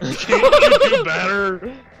 Can't you do better?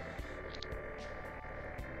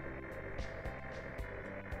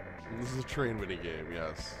 This is a train minigame,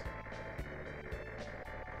 yes.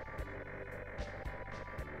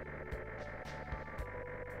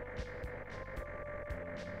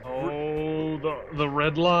 Oh, the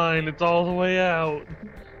red line, it's all the way out.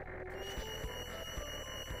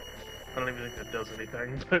 I don't even think that does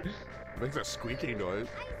anything, but Makes a squeaking noise.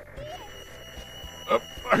 Oh,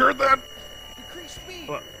 I heard that! Decrease speed.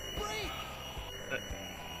 What? Brake.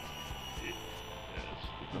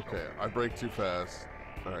 Okay, I brake too fast.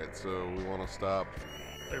 Alright, so we want to stop.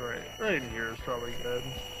 Right here is probably good.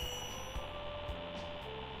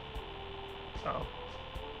 Oh.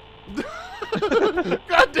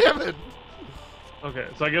 God damn it! Okay,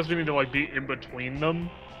 so I guess we need to like be in between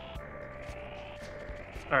them.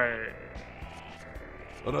 Alright.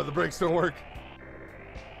 Oh no, the brakes don't work.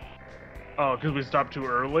 Oh, because we stopped too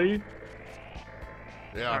early?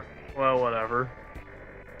 Yeah. Well, whatever.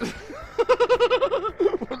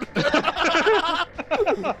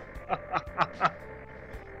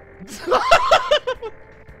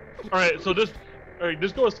 Alright, so just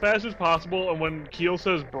go as fast as possible, and when Keel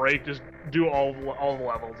says brake, just do all the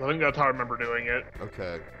levels. I think that's how I remember doing it.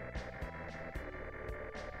 Okay.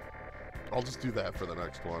 I'll just do that for the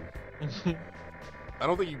next one. I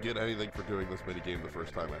don't think you get anything for doing this minigame the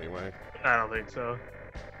first time anyway. I don't think so.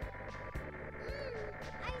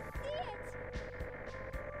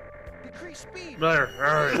 Decrease speed. There,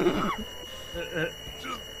 alright.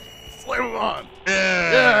 Just slam them on!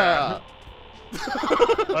 Yeah!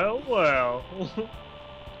 Yeah! Well.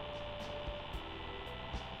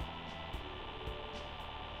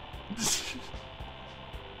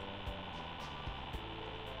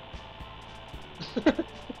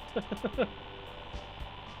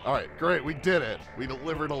 Alright, great, we did it. We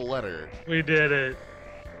delivered a letter. We did it.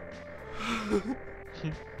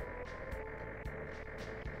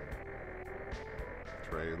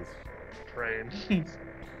 Trains. Trains.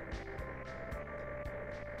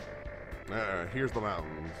 Here's the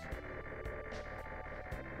mountains.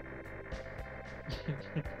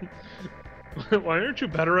 Why aren't you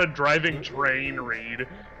better at driving train, Reed?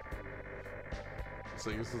 So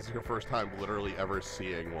this is your first time literally ever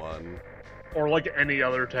seeing one. Or like any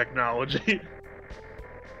other technology.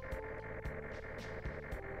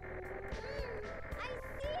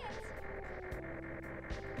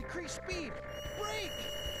 Decrease speed. Brake.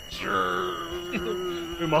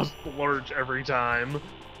 We must lurch every time.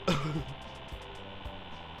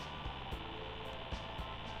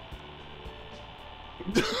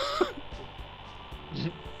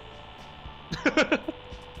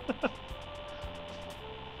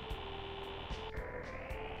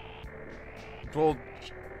 Well,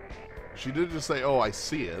 she did just say, "Oh, I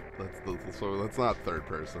see it." So that's not third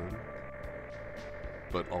person.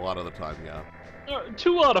 But a lot of the time, yeah.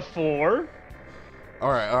 2 out of 4. All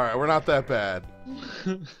right, we're not that bad.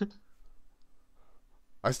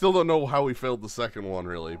 I still don't know how we failed the second one,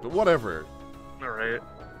 really, but whatever. All right.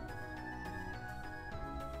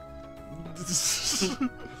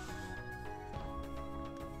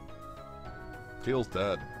 Teal's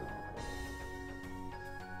dead.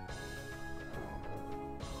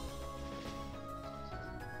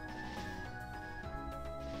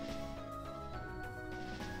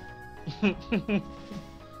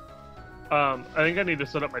 I think I need to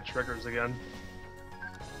set up my triggers again.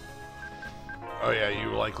 Oh yeah,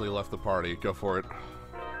 you likely left the party. Go for it.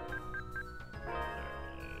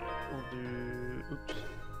 We'll do. Oops.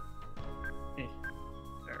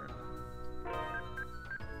 There.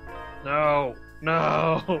 No.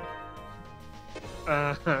 No.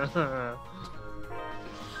 I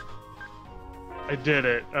did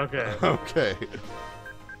it. Okay. Okay.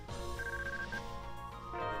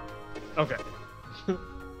 Okay.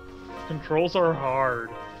 Controls are hard.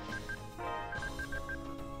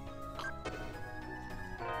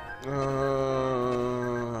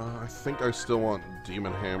 I think I still want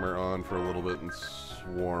Demon Hammer on for a little bit and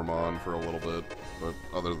Swarm on for a little bit, but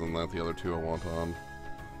other than that, the other two I want on.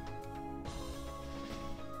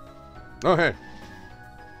 Oh, hey.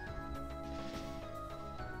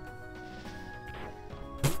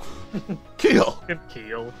 Keel! Good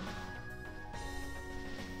Keel.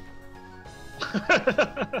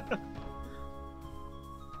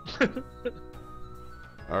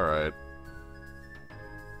 Alright.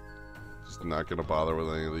 Just not gonna bother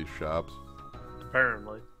with any of these shops.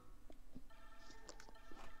 Apparently.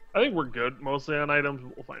 I think we're good, mostly on items.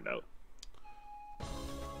 We'll find out.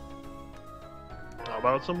 How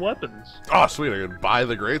about some weapons? Oh, sweet, I can buy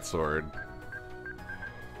the greatsword.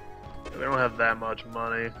 They don't have that much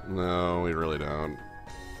money. No, we really don't.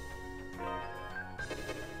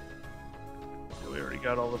 We already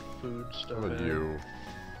got all the food stuff. How about in. you?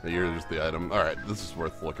 You're just the item. Alright, this is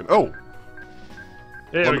worth looking. Oh!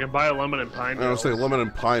 Yeah, we can buy a lemon and pine. I was gonna say, lemon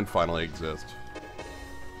and pine finally exist.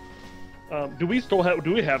 Do we still have?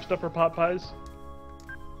 Do we have stuff for pot pies?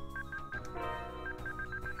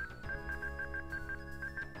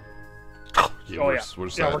 Yeah, Oh we're, yeah, we're yeah,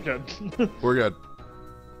 set. we're good. We're good.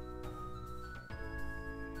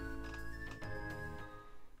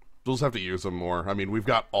 We'll just have to use them more. I mean, we've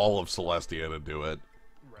got all of Celestia to do it.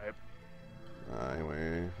 Right.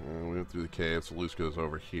 Anyway, we went through the cave, so Luska's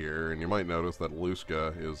over here, and you might notice that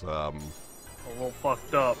Luska is, A little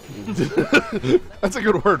fucked up. That's a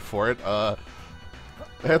good word for it.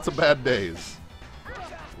 Had some bad days.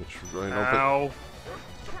 Which I don't Ow. think...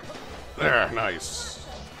 There, nice.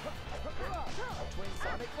 Twin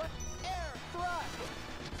Sonic Air Thrust!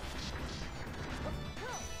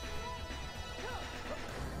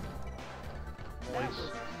 That was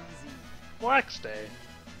easy. Black stay.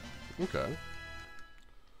 Okay.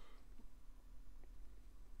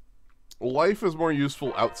 Life is more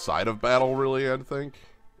useful outside of battle, really, I'd think.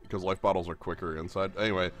 Because life bottles are quicker inside.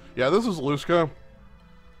 Anyway, yeah, this is Luska.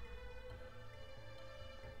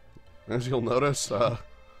 As you'll notice, The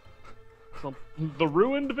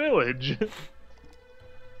ruined village.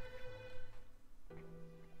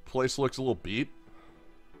 place looks a little beat.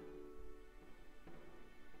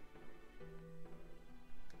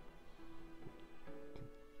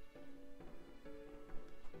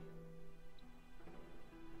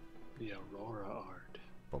 The Aurora art.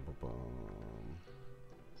 Bum, bum, bum.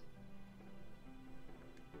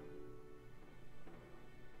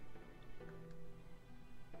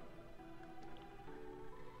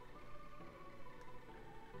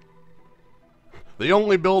 The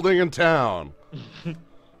only building in town.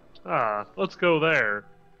 Ah, let's go there.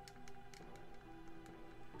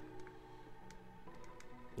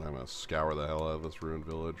 I'm gonna scour the hell out of this ruined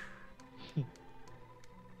village.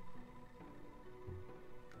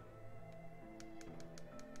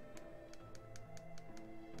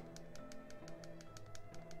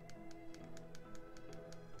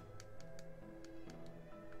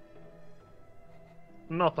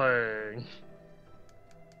 Nothing.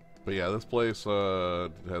 But yeah, this place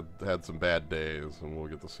had some bad days, and we'll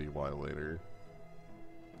get to see why later.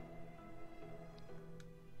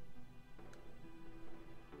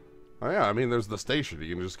 Oh yeah, I mean, there's the station.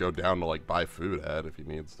 You can just go down to like buy food at if he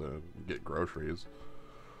needs to get groceries.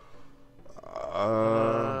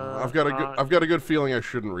 I've got a good feeling I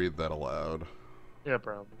shouldn't read that aloud. Yeah,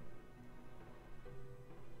 probably.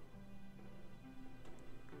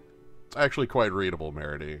 It's actually quite readable,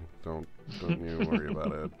 Meredy. Don't Don't you worry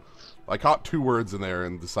about it. I caught 2 words in there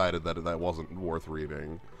and decided that that wasn't worth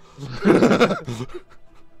reading.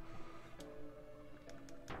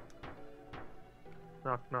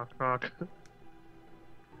 Knock, knock, knock.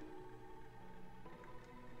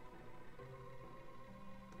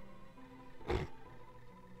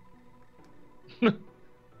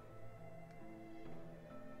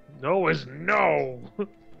 No is no!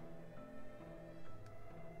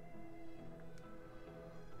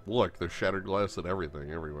 Look, there's shattered glass and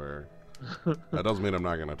everything everywhere. That doesn't mean I'm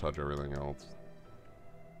not going to touch everything else.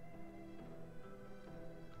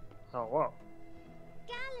 Oh, wow.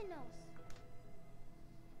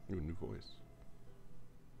 Ooh, new voice.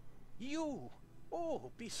 You!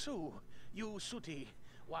 Oh, Bisu! You Suti!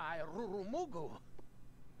 Why, Rurumugu!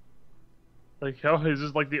 Like, how is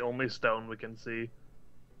this like the only stone we can see?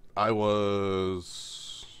 I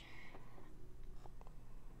was...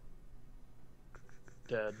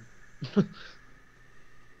 Dead. Sure.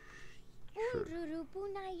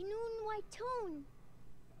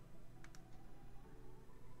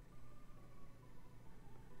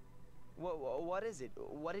 What is it?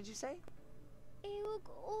 What did you say?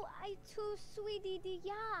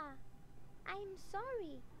 I'm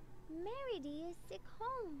sorry. Meredy is sick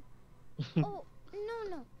home. Oh,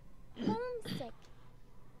 no. Homesick.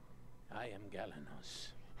 I am Galanos.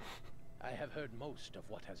 I have heard most of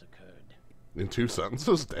what has occurred. In 2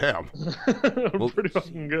 sentences? Damn. Pretty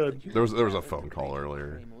fucking good. There was a phone call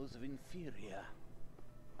earlier.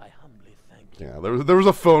 I humbly thank you. Yeah, there was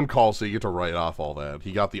a phone call, so you get to write off all that.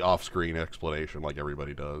 He got the off-screen explanation like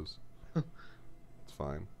everybody does. It's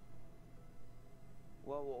fine.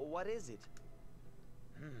 Well, what is it?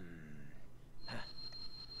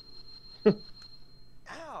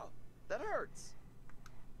 Ow! That hurts.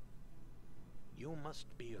 You must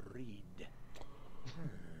be Reed.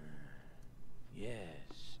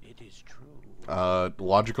 Yes, it is true.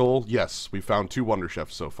 Logical? Yes, we found 2 Wonder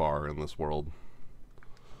Chefs so far in this world.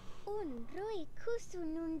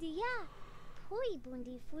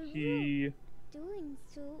 He... I'm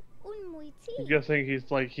guessing he's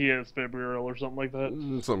like, he is Fabriel or something like that.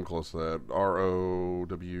 Something close to that.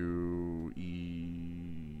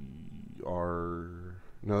 Rower.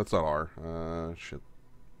 No, that's not R. Shit.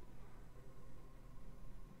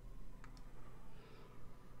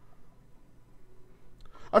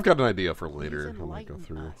 I've got an idea for later. I might go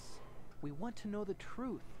through. Us. We want to know the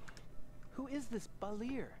truth. Who is this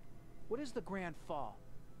Balir? What is the Grand Fall?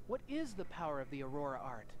 What is the power of the Aurora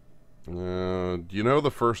art? You know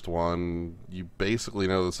the first one. You basically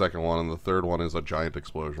know the second one, and the third one is a giant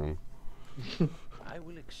explosion. I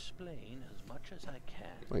will explain as much as I can.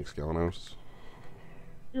 Thanks, Galanos.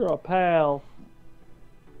 You're a pal.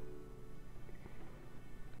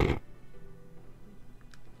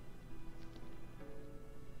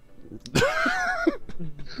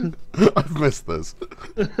 I've missed this.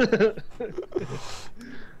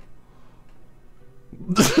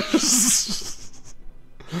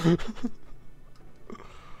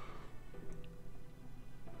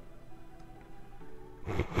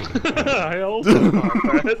 I also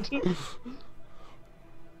thought that.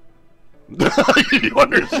 You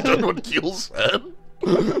understood what Keel said?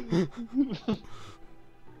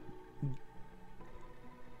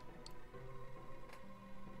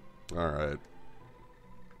 Alright.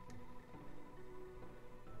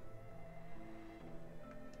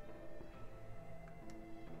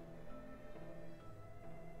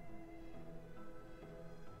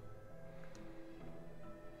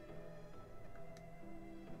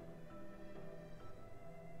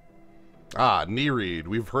 Ah, Nereid.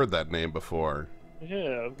 We've heard that name before.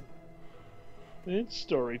 Yeah. It's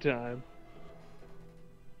story time.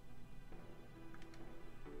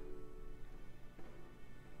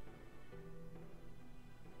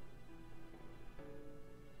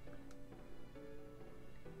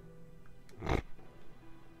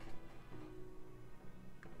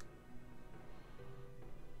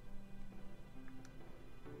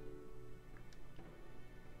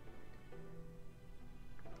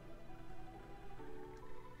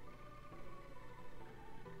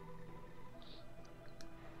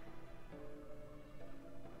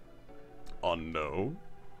 Unknown.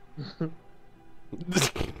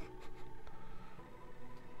 It's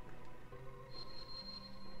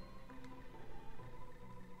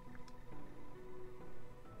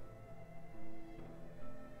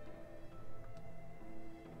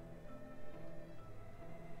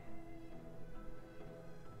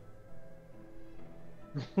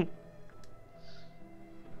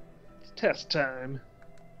test time.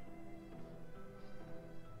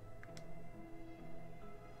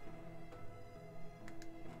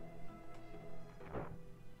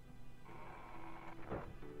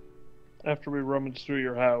 After we rummage through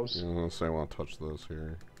your house. You know, say I want to touch this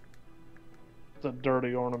here. It's a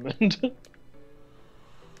dirty ornament.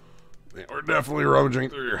 Yeah, we're definitely rummaging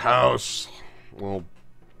through your house. Well,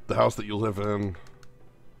 the house that you live in.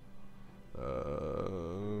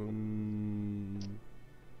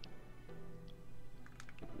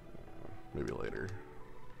 Maybe later.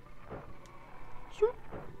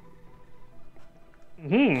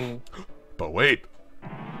 But wait.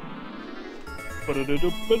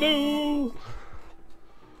 Ba-da-da-da-ba-doo.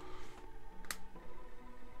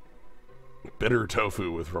 Bitter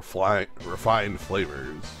tofu with refined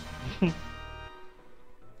flavors.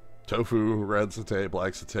 Tofu, red satay,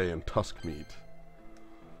 black satay, and tusk meat.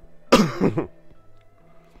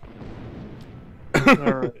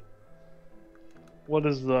 Alright. What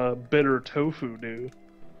does the bitter tofu do?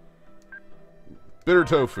 Bitter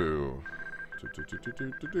tofu.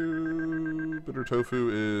 Bitter tofu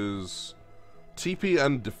is TP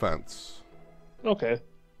and defense. Okay.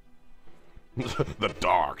 The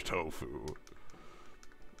dark tofu.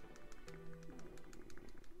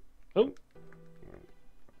 Oh.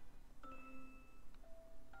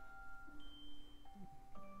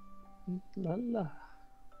 La la.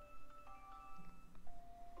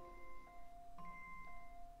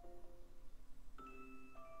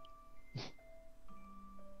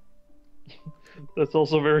 That's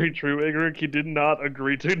also very true, Igric. He did not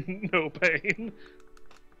agree to no pain.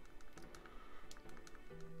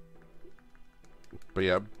 But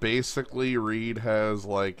yeah, basically Reed has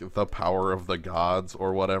like the power of the gods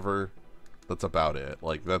or whatever. That's about it.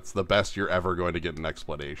 Like that's the best you're ever going to get an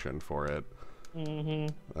explanation for it. Mm-hmm.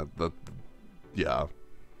 Yeah.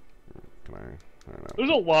 Can I don't know. There's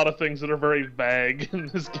a lot of things that are very vague in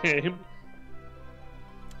this game.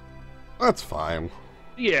 That's fine.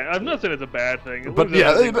 Yeah, I'm not saying it's a bad thing. It But leaves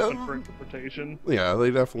yeah, everything they open for interpretation. Yeah,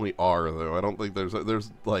 they definitely are though. I don't think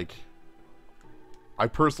there's like I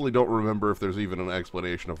personally don't remember if there's even an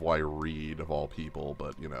explanation of why Reed of all people,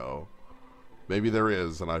 but you know, maybe there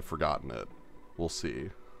is and I've forgotten it. We'll see.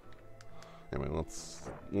 Anyway,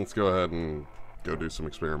 let's go ahead and go do some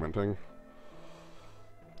experimenting.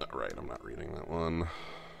 Alright, I'm not reading that one.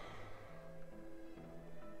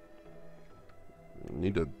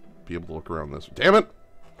 Need to be able to look around this. Damn it!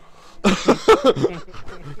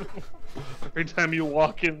 Every time you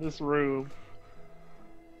walk in this room.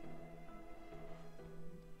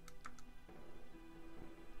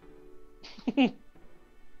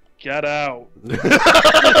 Get out.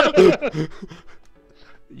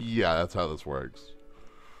 Yeah, that's how this works.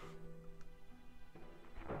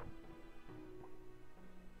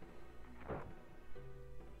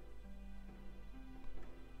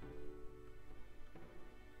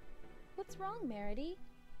 What's wrong, Meredy?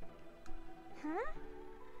 Huh?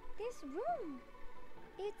 This room.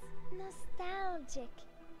 It's nostalgic.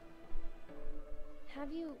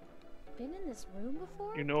 Have you been in this room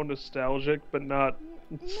before? You know, nostalgic, but not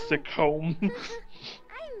No. sick home.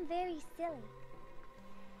 I'm very silly.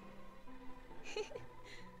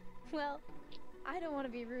 Well, I don't want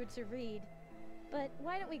to be rude to Reed, but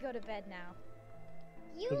why don't we go to bed now?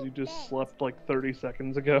 Because you just bet. slept like 30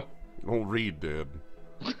 seconds ago. Oh, Reed did.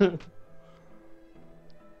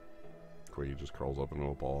 Where he just curls up into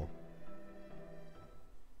a ball.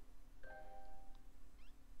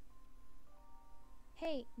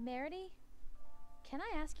 Hey, Meredy? Can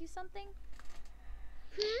I ask you something?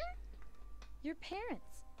 Your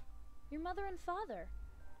parents. Your mother and father.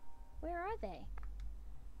 Where are they?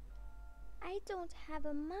 I don't have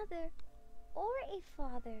a mother or a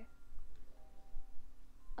father.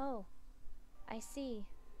 Oh, I see.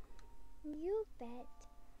 You bet.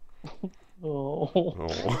 Oh. My Oh.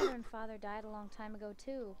 mother and father died a long time ago,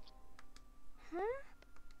 too. Huh?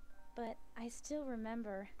 But I still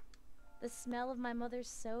remember the smell of my mother's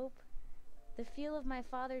soap, the feel of my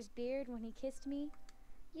father's beard when he kissed me.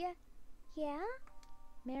 Yeah?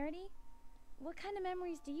 Meredy, what kind of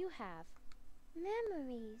memories do you have?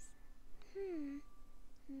 Memories.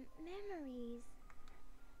 Memories.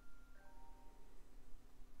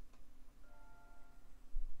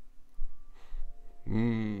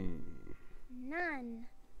 None.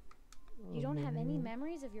 You don't have any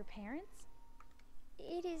memories of your parents?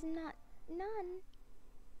 It is not none,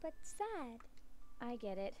 but sad. I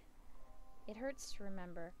get it. It hurts to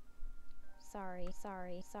remember. Sorry.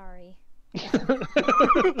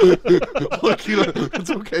 Look,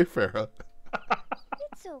 it's okay, Farah.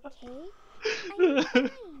 It's okay. I'm fine.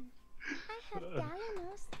 I have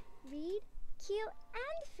Galanos, Reed, Keel,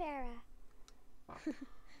 and Farah.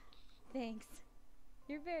 Thanks.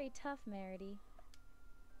 You're very tough, Meredy.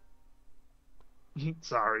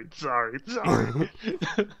 Sorry.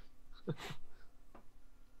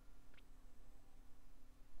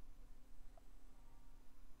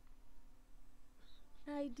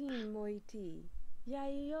 din moiti.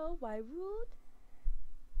 Yayo why rude?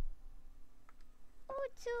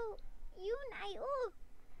 Utu, yun ay u.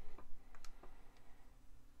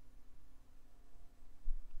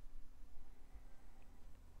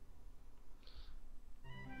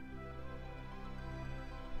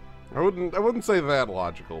 I wouldn't say that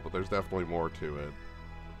logical, but there's definitely more to it.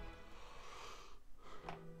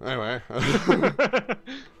 Anyway.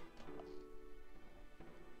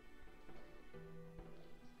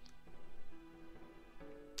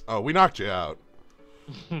 Oh, we knocked you out.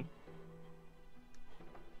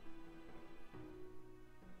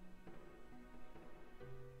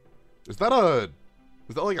 Is that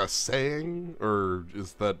like a saying, or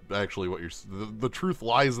is that actually what you're? The truth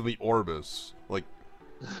lies in the orbis. Like,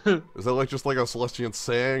 is that like just like a Celestian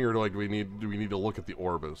saying, or do we need to look at the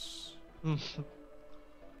orbis? The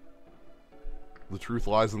truth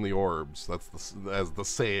lies in the orbs. That's as the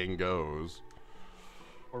saying goes.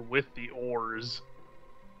 Or with the oars.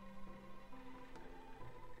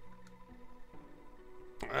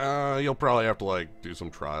 You'll probably have to like do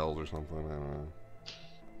some trials or something. I don't know.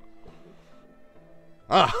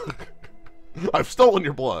 Ah, I've stolen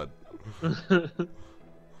your blood.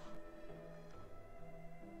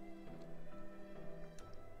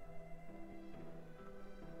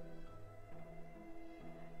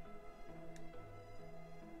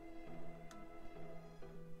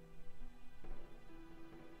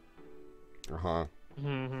 Uh-huh.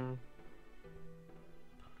 Mm-hmm.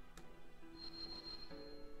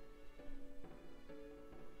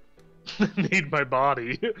 Need my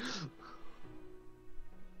body.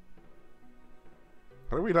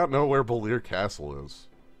 How do we not know where Balir Castle is?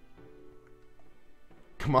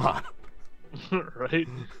 Come on. Right?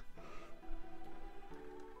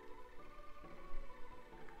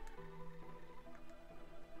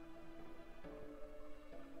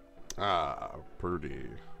 Ah, Meredy.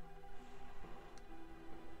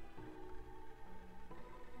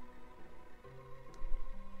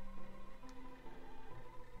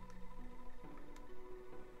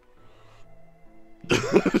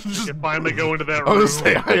 You can finally go into that room. I was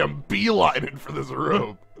gonna say, I am beelining for this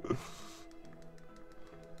room.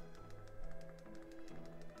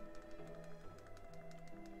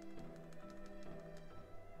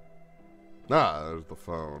 Ah, there's the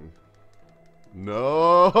phone.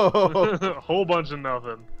 No! Whole bunch of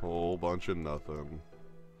nothing. Whole bunch of nothing.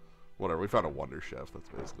 Whatever, we found a Wonder Chef, that's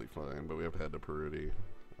basically fine, but we have head to Meredy.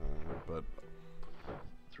 But...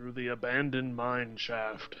 Through the abandoned mine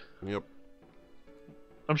shaft. Yep.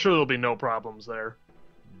 I'm sure there'll be no problems there.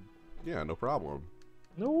 Yeah, no problem.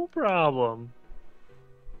 No problem.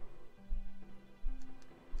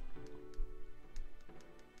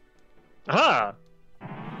 Ah!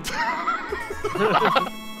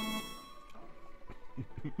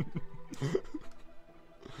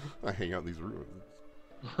 I hang out in these ruins.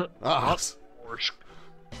 Ah,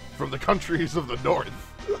 from the countries of the north.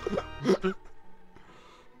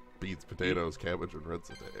 Beets, potatoes, cabbage, and red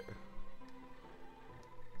satay.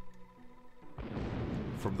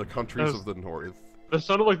 From the countries of the north. That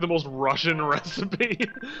sounded like the most Russian recipe.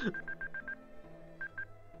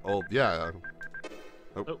 Oh, yeah.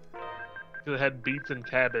 Oh. It had beets and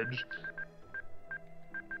cabbage.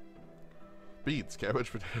 Beets,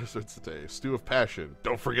 cabbage, potatoes, red satay. Stew of passion.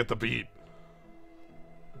 Don't forget the beet.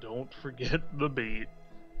 Don't forget the beet.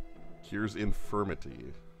 Cures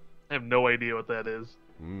infirmity. I have no idea what that is.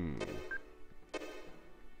 Hmm.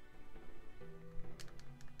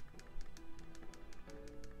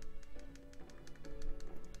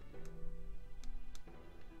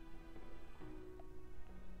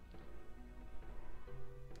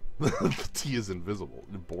 The tea is invisible.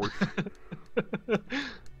 Abortion.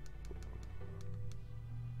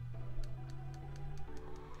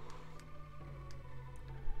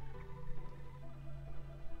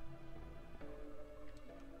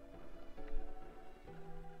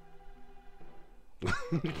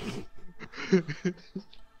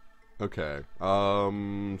 Okay.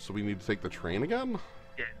 So we need to take the train again?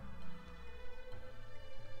 Yeah.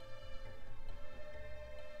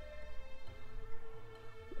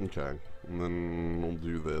 Okay. And then we'll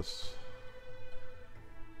do this.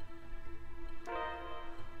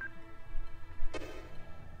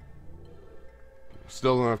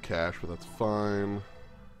 Still don't have cash, but that's fine.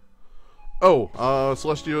 Oh,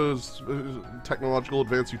 Celestia's technological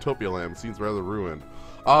advanced utopia land seems rather ruined.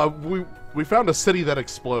 We found a city that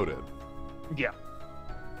exploded. Yeah.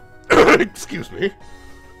 Excuse me.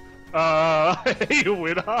 Hey,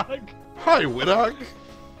 Widog. Hi, Widog.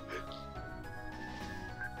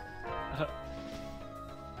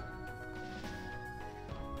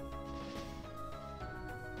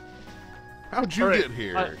 How'd you Alright, get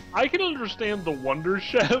here? I can understand the Wonder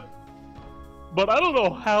Chef, but I don't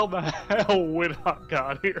know how the hell Winhawk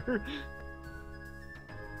got here.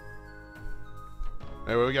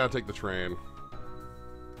 Anyway, we gotta take the train.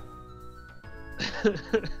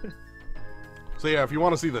 So yeah, if you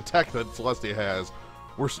want to see the tech that Celestia has,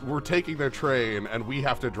 we're taking their train and we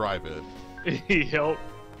have to drive it. Yep.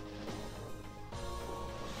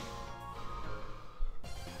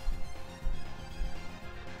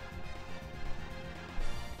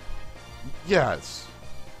 Yes.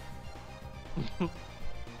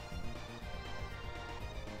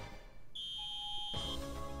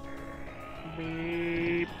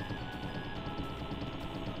 Beep.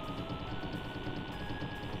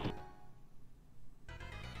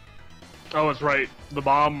 Oh, it's right. The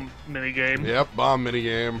bomb minigame. Yep, bomb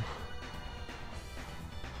minigame.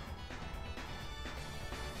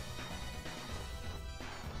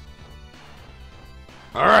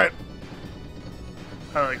 Alright.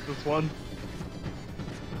 I like this one.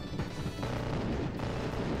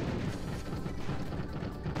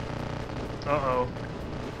 Uh-oh.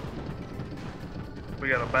 We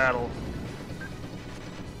got a battle.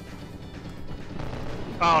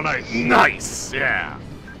 Oh, nice. Nice! Yeah!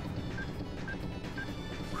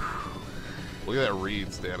 Look at that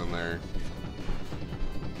Reed standing there.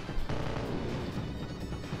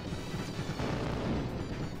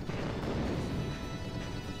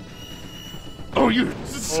 Oh, you...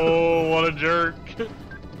 Oh, what a jerk.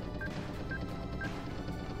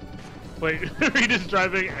 Wait, Reed is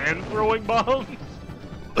driving and throwing bombs?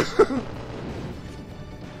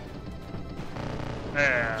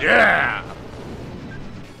 Yeah. Yeah!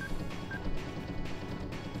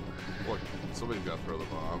 Look, somebody's got to throw the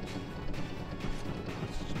bombs.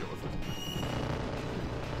 Let's just go with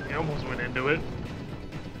it. He almost went into it.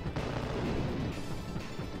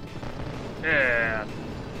 Yeah.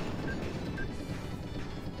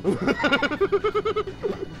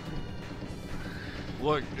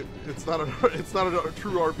 Look, it's not a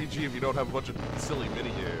true RPG if you don't have a bunch of silly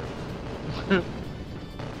minigames.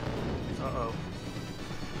 Uh-oh.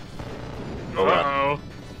 Oh, Uh-oh.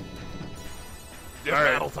 Yeah, All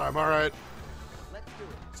right. battle time. All right. Let's do it.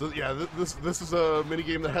 So yeah, this is a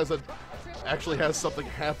minigame that has actually has something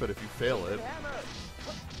happen if you fail it. Hammer!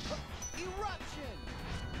 Eruption!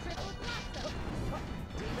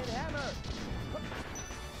 Demon hammer!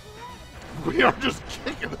 We are just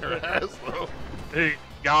kicking their ass though. Hey,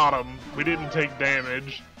 got him. We didn't take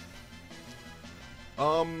damage.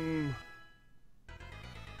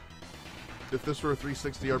 If this were a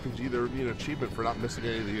 360 RPG, there would be an achievement for not missing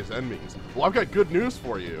any of these enemies. Well, I've got good news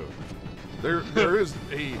for you. There is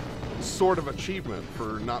a sort of achievement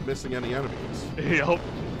for not missing any enemies. Yep.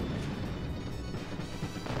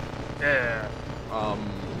 Yeah.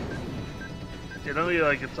 You know, you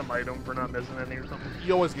like get some item for not missing any or something.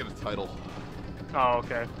 You always get a title. Oh,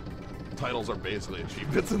 okay. Titles are basically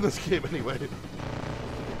achievements in this game anyway.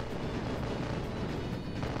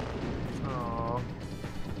 Oh.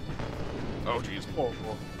 Oh, jeez. Oh,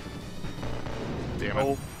 oh. Damn it.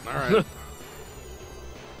 Oh. Alright. Let's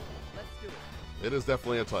do it. It is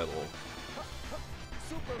definitely a title.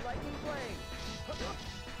 Super lightning blade!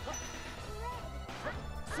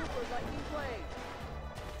 Super lightning blade!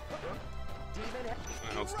 Demon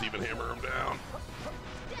Now let's Demon Hammer him down.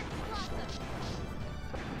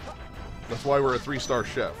 That's why we're a 3-star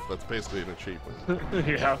chef. That's basically an achievement.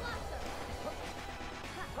 Yeah.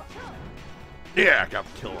 Yeah, got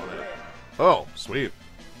the kill on it. Oh, sweet.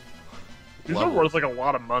 These Levels. are worth like a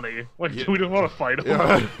lot of money. Like, Yeah. do we just want to fight them?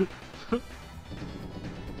 Yeah.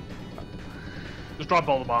 Just drop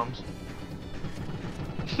all the bombs.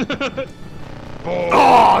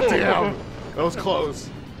 Oh, damn! That was close.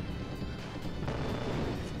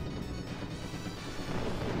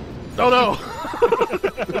 Oh no!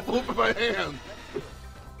 It flew in my hand.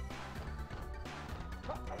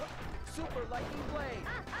 Super lightning blade!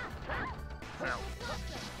 Ow.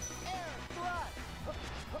 Air thrust!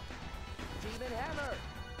 Demon hammer!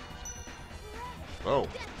 Oh,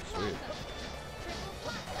 sweet.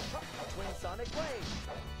 Twin sonic blade!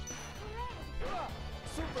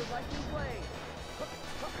 Super lightning blade!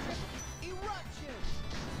 Eruption!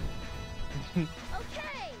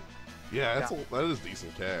 Okay. Yeah, that is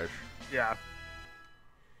decent cash. Yeah.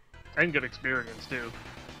 And good experience, too.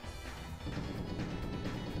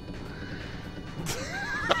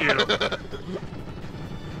 Ew.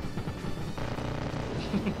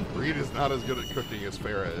 Reed is not as good at cooking as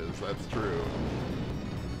Farah is, that's true.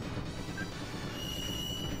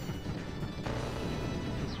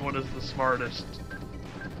 This one is the smartest.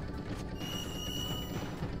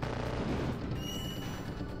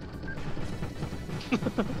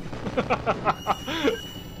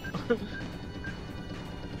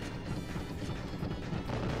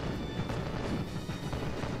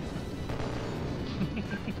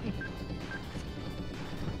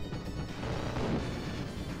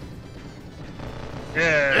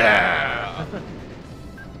 Yeah.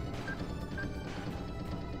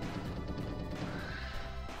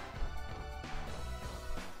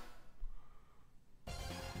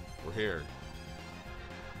 We're here.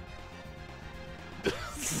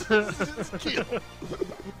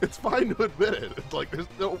 It's fine to admit it. It's like there's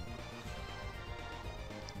no.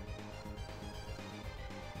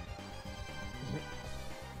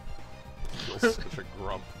 Feels such a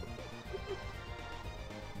grump.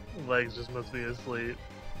 Legs just must be asleep.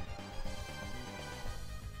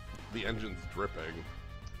 The engine's dripping.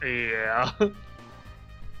 Yeah. Item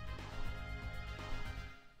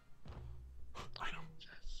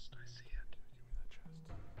chest. I see it. Give me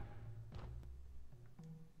that chest.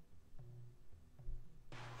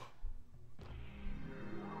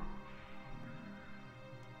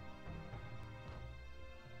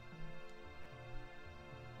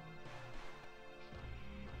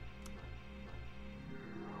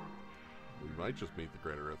 We might just meet the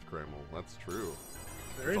Greater Earth Kreml. That's true.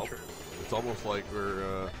 Very It's true. It's almost like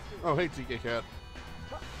we're. Oh, hey, TK Cat.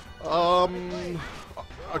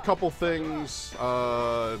 A couple things.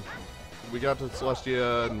 We got to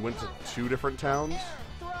Celestia and went to 2 different towns.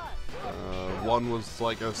 One was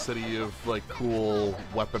like a city of like cool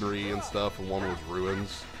weaponry and stuff, and one was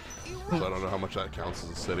ruins. So I don't know how much that counts as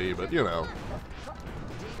a city, but you know.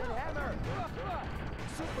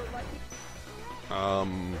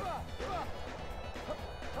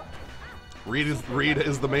 Reed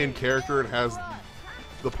is the main character and has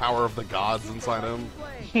the power of the gods inside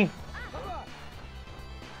him.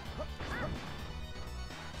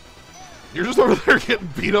 You're just over there getting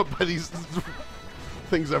beat up by these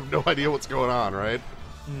things that have no idea what's going on, right?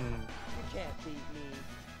 You can't beat me.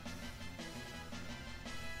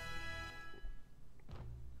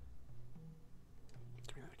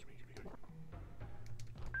 Give me that.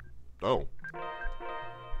 Oh.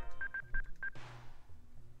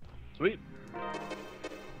 Sweet.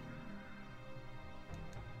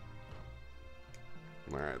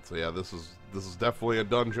 Alright, so yeah, this is definitely a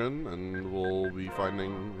dungeon, and we'll be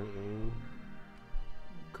finding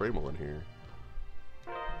Kreml in here.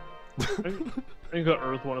 I think the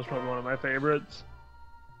Earth one is probably one of my favorites.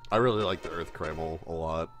 I really like the Earth Kreml a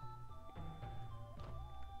lot.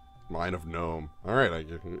 Mine of Gnome. Alright,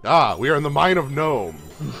 we are in the Mine of Gnome.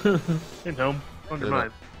 Hey, Gnome, on your Yeah.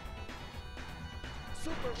 mind.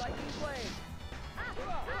 Super lightning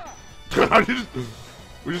blade.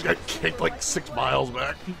 We just got kicked like 6 miles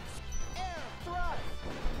back.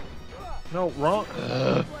 No, wrong.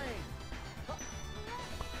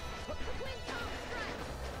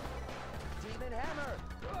 Demon hammer.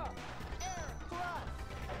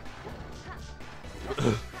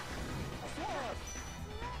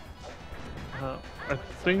 I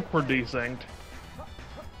think we're desynced.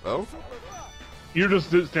 Oh? You're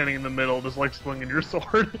just standing in the middle, just like swinging your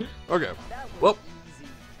sword. Okay. Well,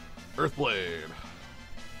 Earthblade.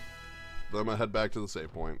 Then I'm gonna head back to the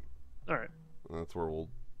save point. Alright. That's where we'll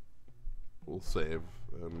save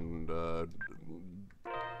and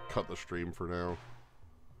cut the stream for now.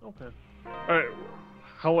 Okay. Alright.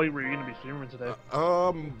 How late were you going to be streaming today?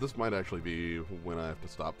 This might actually be when I have to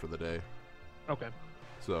stop for the day. Okay.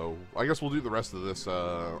 So I guess we'll do the rest of this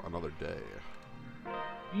another day.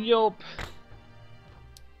 Yup.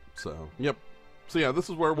 So yep. So yeah, this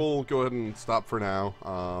is where we'll go ahead and stop for now.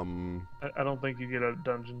 I don't think you get a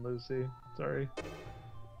dungeon, Lucy. Sorry.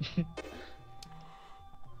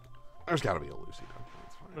 There's got to be a Lucy dungeon.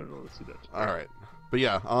 That's fine. There's a Lucy dungeon. All right, but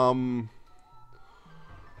yeah.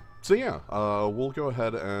 So yeah, we'll go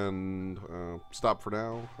ahead and stop for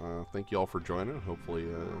now. Thank you all for joining.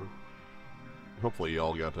 Hopefully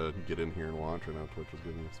y'all got to get in here and watch. I know Twitch is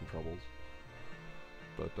giving me some troubles,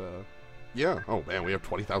 but yeah. Oh man, we have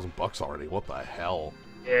 $20,000 already. What the hell?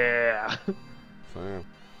 Yeah. So yeah.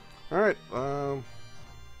 All right.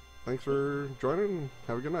 Thanks for joining.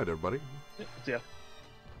 Have a good night, everybody. Yeah.